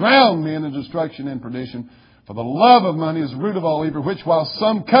lusts, which drown men in destruction and perdition. For the love of money is the root of all evil, which while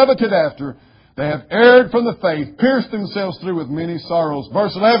some coveted after, they have erred from the faith, pierced themselves through with many sorrows.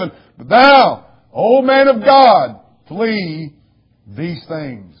 Verse 11, but thou, O man of God, flee these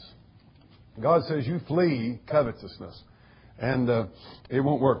things. God says you flee covetousness. And it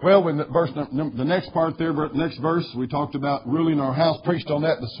won't work. Well, when the next part there, next verse, we talked about ruling our house. Preached on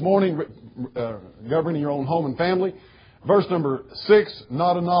that this morning, governing your own home and family. Verse number 6,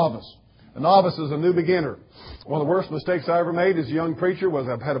 not a novice. A novice is a new beginner. One of the worst mistakes I ever made as a young preacher was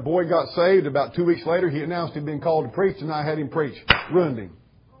I had a boy got saved. About 2 weeks later, he announced he'd been called to preach, and I had him preach. Ruined him.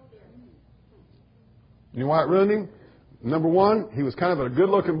 You know why it ruined him? Number one, he was kind of a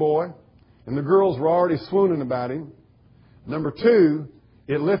good-looking boy, and the girls were already swooning about him. Number two,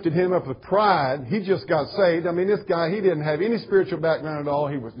 it lifted him up with pride. He just got saved. I mean, this guy, he didn't have any spiritual background at all.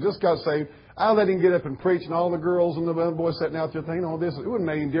 He just got saved. I let him get up and preach, and all the girls and the boys sitting out there thinking, oh, this, it wouldn't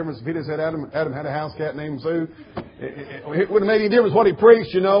make any difference if he just had Adam had a house cat named Sue. It wouldn't make any difference what he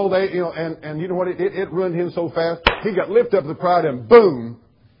preached, and you know what, it ruined him so fast. He got lifted up with pride, and boom,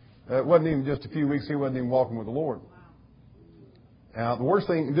 it wasn't even just a few weeks, he wasn't even walking with the Lord. Now, the worst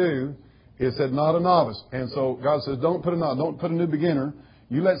thing to do is said, not a novice. And so God says, don't put a new beginner.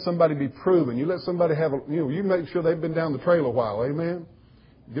 You let somebody be proven. You let somebody have you make sure they've been down the trail a while. Amen?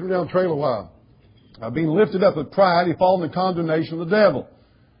 Get them down the trail a while. Being lifted up with pride, he fallen in the condemnation of the devil.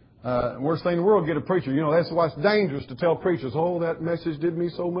 Worst thing in the world, get a preacher. That's why it's dangerous to tell preachers, oh, that message did me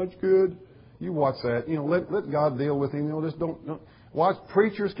so much good. You watch that. Let God deal with him. Just don't. Watch,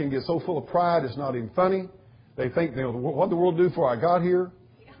 preachers can get so full of pride, it's not even funny. They think, what did the world do before I got here?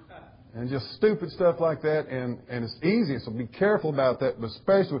 And just stupid stuff like that. And it's easy, so be careful about that. But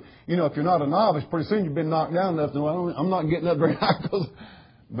especially, if you're not a novice, pretty soon you've been knocked down enough to, I'm not getting up very high.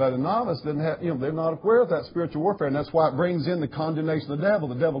 But a novice doesn't have, they're not aware of that spiritual warfare. And that's why it brings in the condemnation of the devil.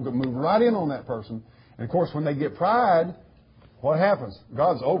 The devil could move right in on that person. And of course, when they get pride, what happens?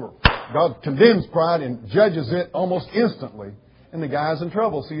 God's over. God condemns pride and judges it almost instantly. And the guy's in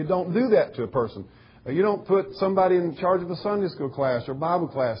trouble. So you don't do that to a person. You don't put somebody in charge of a Sunday school class or Bible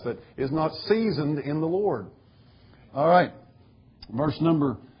class that is not seasoned in the Lord. All right. Verse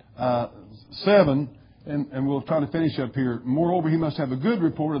number 7, and we'll try to finish up here. Moreover, he must have a good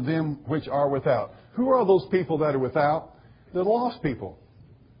report of them which are without. Who are those people that are without? They're lost people.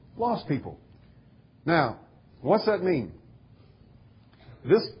 Lost people. Now, what's that mean?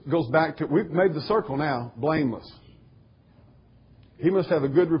 this goes back to, we've made the circle now, blameless. He must have a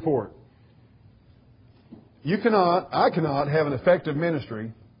good report. I cannot have an effective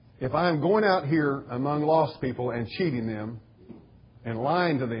ministry if I am going out here among lost people and cheating them and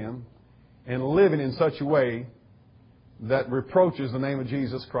lying to them and living in such a way that reproaches the name of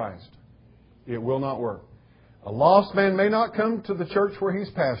Jesus Christ. It will not work. A lost man may not come to the church where he's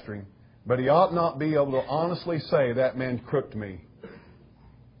pastoring, but he ought not be able to honestly say, that man crooked me.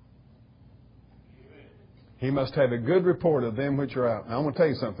 He must have a good report of them which are out. Now, I want to tell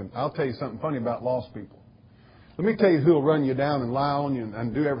you something. I'll tell you something funny about lost people. Let me tell you who will run you down and lie on you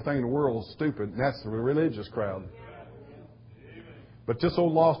and do everything in the world stupid, and that's the religious crowd. But this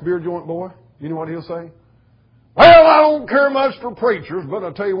old lost beer joint boy, you know what he'll say? Well, I don't care much for preachers, but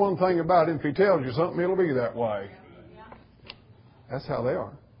I'll tell you one thing about it. If he tells you something, it'll be that way. That's how they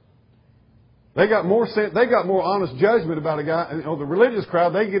are. They got more honest judgment about a guy. You know, the religious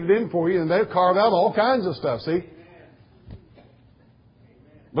crowd, they get it in for you, and they carve out all kinds of stuff, see?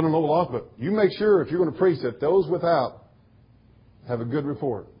 But an old lost, but you make sure if you're going to preach that those without have a good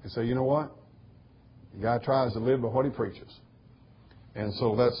report. And say, you know what? The guy tries to live by what he preaches. And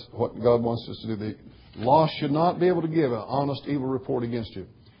so that's what God wants us to do. The lost should not be able to give an honest, evil report against you.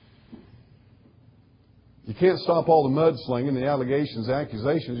 You can't stop all the mudslinging, the allegations,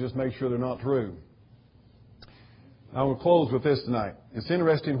 accusations, just make sure they're not true. I will close with this tonight. It's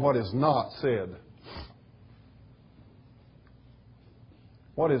interesting what is not said.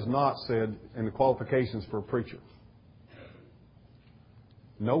 What is not said in the qualifications for a preacher?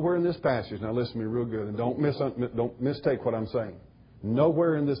 Nowhere in this passage, now listen to me real good, and don't mistake what I'm saying.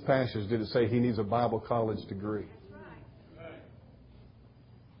 Nowhere in this passage did it say he needs a Bible college degree.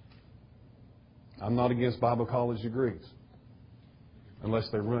 I'm not against Bible college degrees, unless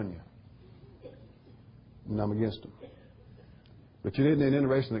they run you. And I'm against them. But you didn't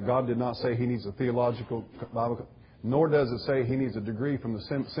interesting that God did not say he needs a theological Bible, nor does it say he needs a degree from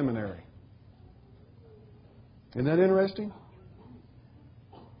the seminary. Isn't that interesting?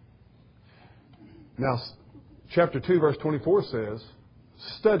 Now, chapter 2, verse 24 says,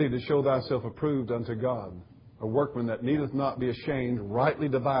 study to show thyself approved unto God, a workman that needeth not be ashamed, rightly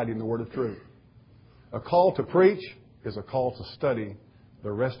dividing the word of truth. A call to preach is a call to study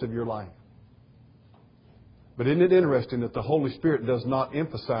the rest of your life. But isn't it interesting that the Holy Spirit does not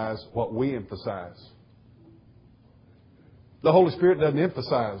emphasize what we emphasize? The Holy Spirit doesn't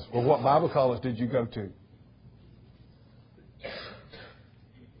emphasize, well, what Bible college did you go to?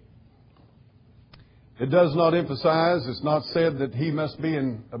 It does not emphasize, it's not said that he must be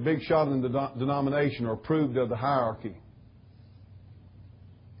in a big shot in the denomination or approved of the hierarchy.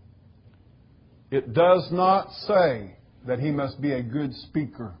 It does not say that he must be a good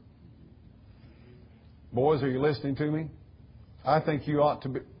speaker. Boys, are you listening to me? I think you ought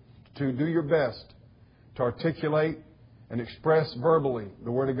to do your best to articulate and express verbally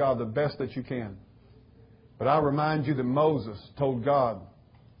the Word of God the best that you can. But I remind you that Moses told God,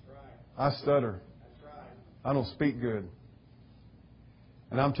 I stutter. I don't speak good.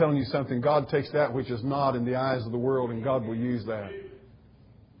 And I'm telling you something, God takes that which is not in the eyes of the world, and God will use that.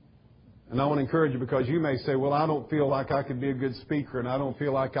 And I want to encourage you, because you may say, well, I don't feel like I could be a good speaker, and I don't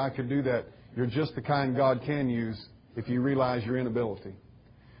feel like I could do that. You're just the kind God can use if you realize your inability.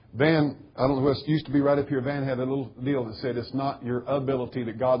 Van, I don't know who else used to be right up here, Van had a little deal that said it's not your ability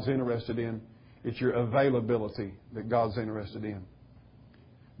that God's interested in, it's your availability that God's interested in.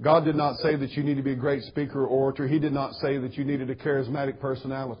 God did not say that you need to be a great speaker or orator. He did not say that you needed a charismatic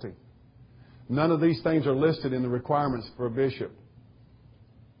personality. None of these things are listed in the requirements for a bishop.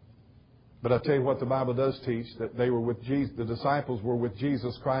 But I tell you what the Bible does teach, that they were with Jesus, the disciples were with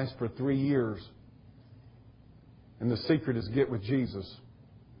Jesus Christ for 3 years. And the secret is get with Jesus.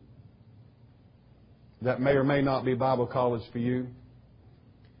 That may or may not be Bible college for you.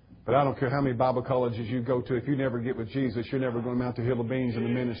 But I don't care how many Bible colleges you go to. If you never get with Jesus, you're never going to mount the hill of beans in the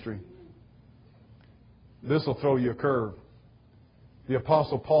ministry. This will throw you a curve. The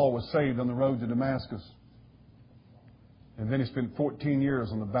Apostle Paul was saved on the road to Damascus. And then he spent 14 years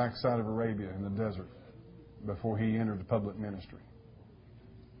on the backside of Arabia in the desert before he entered the public ministry.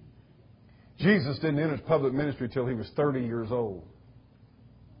 Jesus didn't enter the public ministry until he was 30 years old.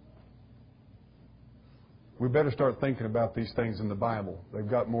 We better start thinking about these things in the Bible. They've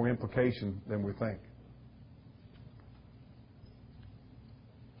got more implication than we think.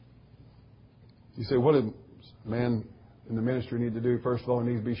 You say, what does a man in the ministry need to do? First of all, he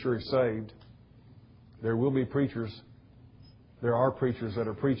needs to be sure he's saved. There will be preachers. There are preachers that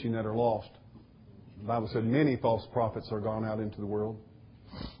are preaching that are lost. The Bible said many false prophets are gone out into the world.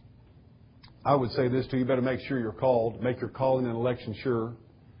 I would say this to you. You better make sure you're called. Make your calling and election sure.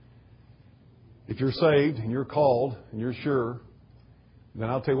 If you're saved and you're called and you're sure, then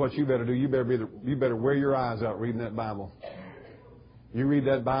I'll tell you what you better do. You better wear your eyes out reading that Bible. You read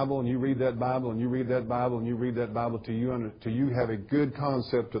that Bible and you read that Bible and you read that Bible and you read that Bible till you have a good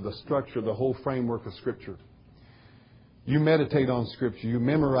concept of the structure, the whole framework of Scripture. You meditate on Scripture. You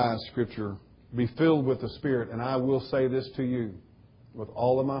memorize Scripture. Be filled with the Spirit. And I will say this to you with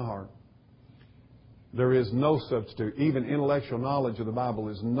all of my heart. There is no substitute. Even intellectual knowledge of the Bible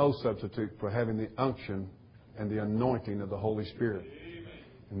is no substitute for having the unction and the anointing of the Holy Spirit.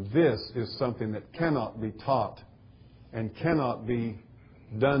 And this is something that cannot be taught and cannot be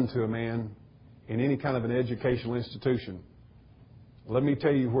done to a man in any kind of an educational institution. Let me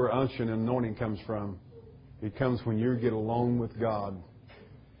tell you where unction and anointing comes from. It comes when you get alone with God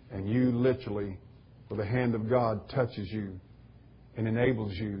and you literally, where the hand of God touches you and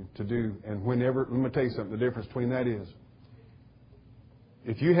enables you to do. And whenever, let me tell you something, the difference between that is,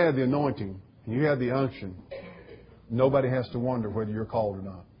 if you have the anointing and you have the unction, nobody has to wonder whether you're called or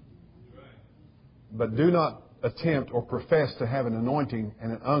not. But do not attempt or profess to have an anointing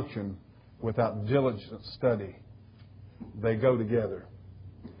and an unction without diligent study. They go together.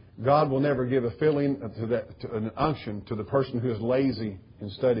 God will never give a filling to an unction to the person who is lazy in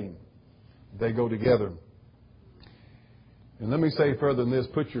studying. They go together. And let me say further than this,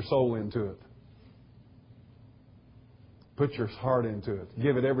 put your soul into it. Put your heart into it.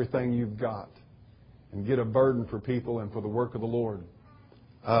 Give it everything you've got. And get a burden for people and for the work of the Lord.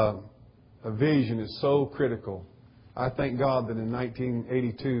 A vision is so critical. I thank God that in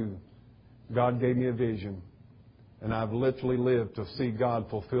 1982, God gave me a vision. And I've literally lived to see God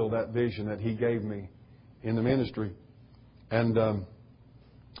fulfill that vision that He gave me in the ministry. And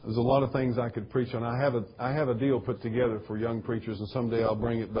there's a lot of things I could preach on. I have a deal put together for young preachers, and someday I'll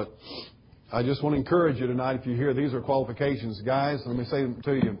bring it. But I just want to encourage you tonight, if you hear these are qualifications. Guys, let me say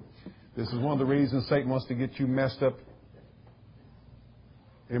to you, this is one of the reasons Satan wants to get you messed up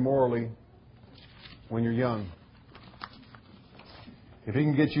immorally when you're young. If he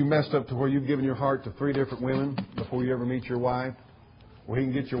can get you messed up to where you've given your heart to 3 different women before you ever meet your wife, or he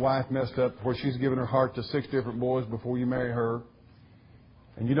can get your wife messed up where she's given her heart to 6 different boys before you marry her,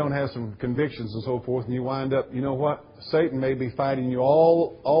 and you don't have some convictions and so forth, and you wind up, you know what? Satan may be fighting you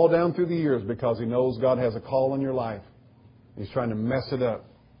all down through the years because he knows God has a call on your life. He's trying to mess it up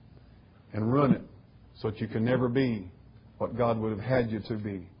and ruin it so that you can never be what God would have had you to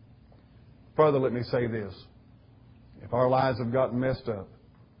be. Further, let me say this. If our lives have gotten messed up,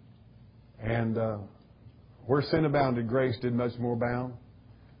 and where sin abounded, grace did much more abound,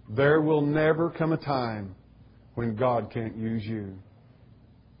 there will never come a time when God can't use you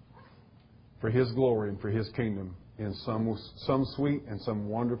for His glory and for His kingdom in some sweet and some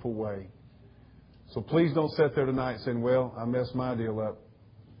wonderful way. So please don't sit there tonight saying, well, I messed my deal up.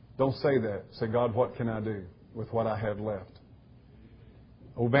 Don't say that. Say, God, what can I do with what I have left?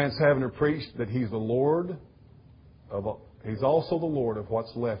 Old Vance Havner preached that He's the Lord He's also the Lord of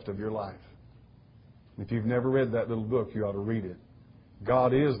what's left of your life. If you've never read that little book, you ought to read it.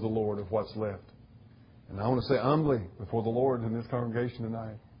 God is the Lord of what's left. And I want to say humbly before the Lord in this congregation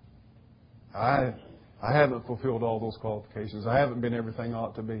tonight, I haven't fulfilled all those qualifications. I haven't been everything I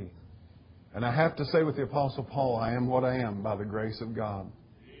ought to be. And I have to say with the Apostle Paul, I am what I am by the grace of God.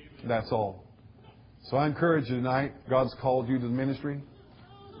 That's all. So I encourage you tonight, God's called you to the ministry.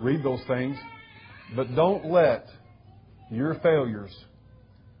 Read those things. But don't let your failures,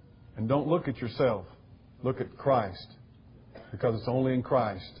 and don't look at yourself. Look at Christ. Because it's only in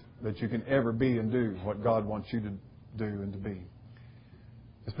Christ that you can ever be and do what God wants you to do and to be.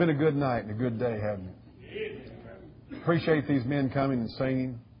 It's been a good night and a good day, hasn't it? Appreciate these men coming and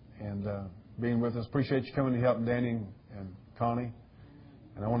singing and being with us. Appreciate you coming to help Danny and Connie.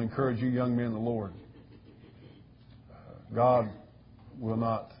 And I want to encourage you young men in the Lord. God will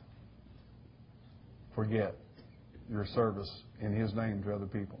not forget your service in His name to other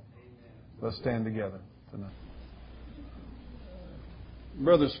people. Let's stand together tonight.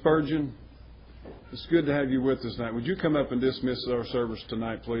 Brother Spurgeon, it's good to have you with us tonight. Would you come up and dismiss our service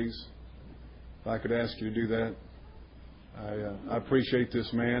tonight, please? If I could ask you to do that. I appreciate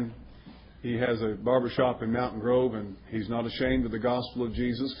this man. He has a barbershop in Mountain Grove, and he's not ashamed of the gospel of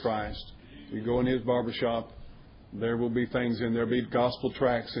Jesus Christ. You go in his barbershop, there will be things in there. There'll be gospel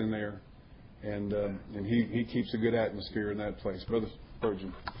tracts in there. And he keeps a good atmosphere in that place. Brother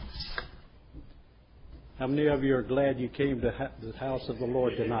Spurgeon. How many of you are glad you came to the house of the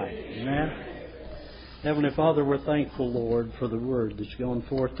Lord tonight? Amen? Heavenly Father, we're thankful, Lord, for the word that's going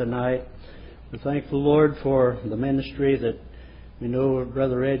forth tonight. We're thankful, Lord, for the ministry that We know what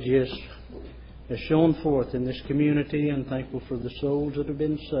Brother Reggie has shown forth in this community, and thankful for the souls that have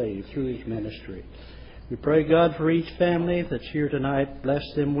been saved through his ministry. We pray, God, for each family that's here tonight. Bless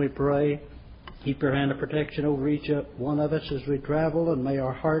them, we pray. Keep your hand of protection over each one of us as we travel, and may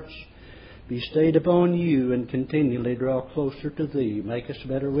our hearts be stayed upon you and continually draw closer to thee. Make us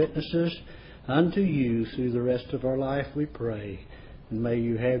better witnesses unto you through the rest of our life, we pray. And may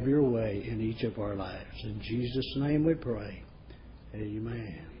you have your way in each of our lives. In Jesus' name we pray.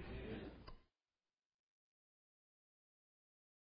 Amen.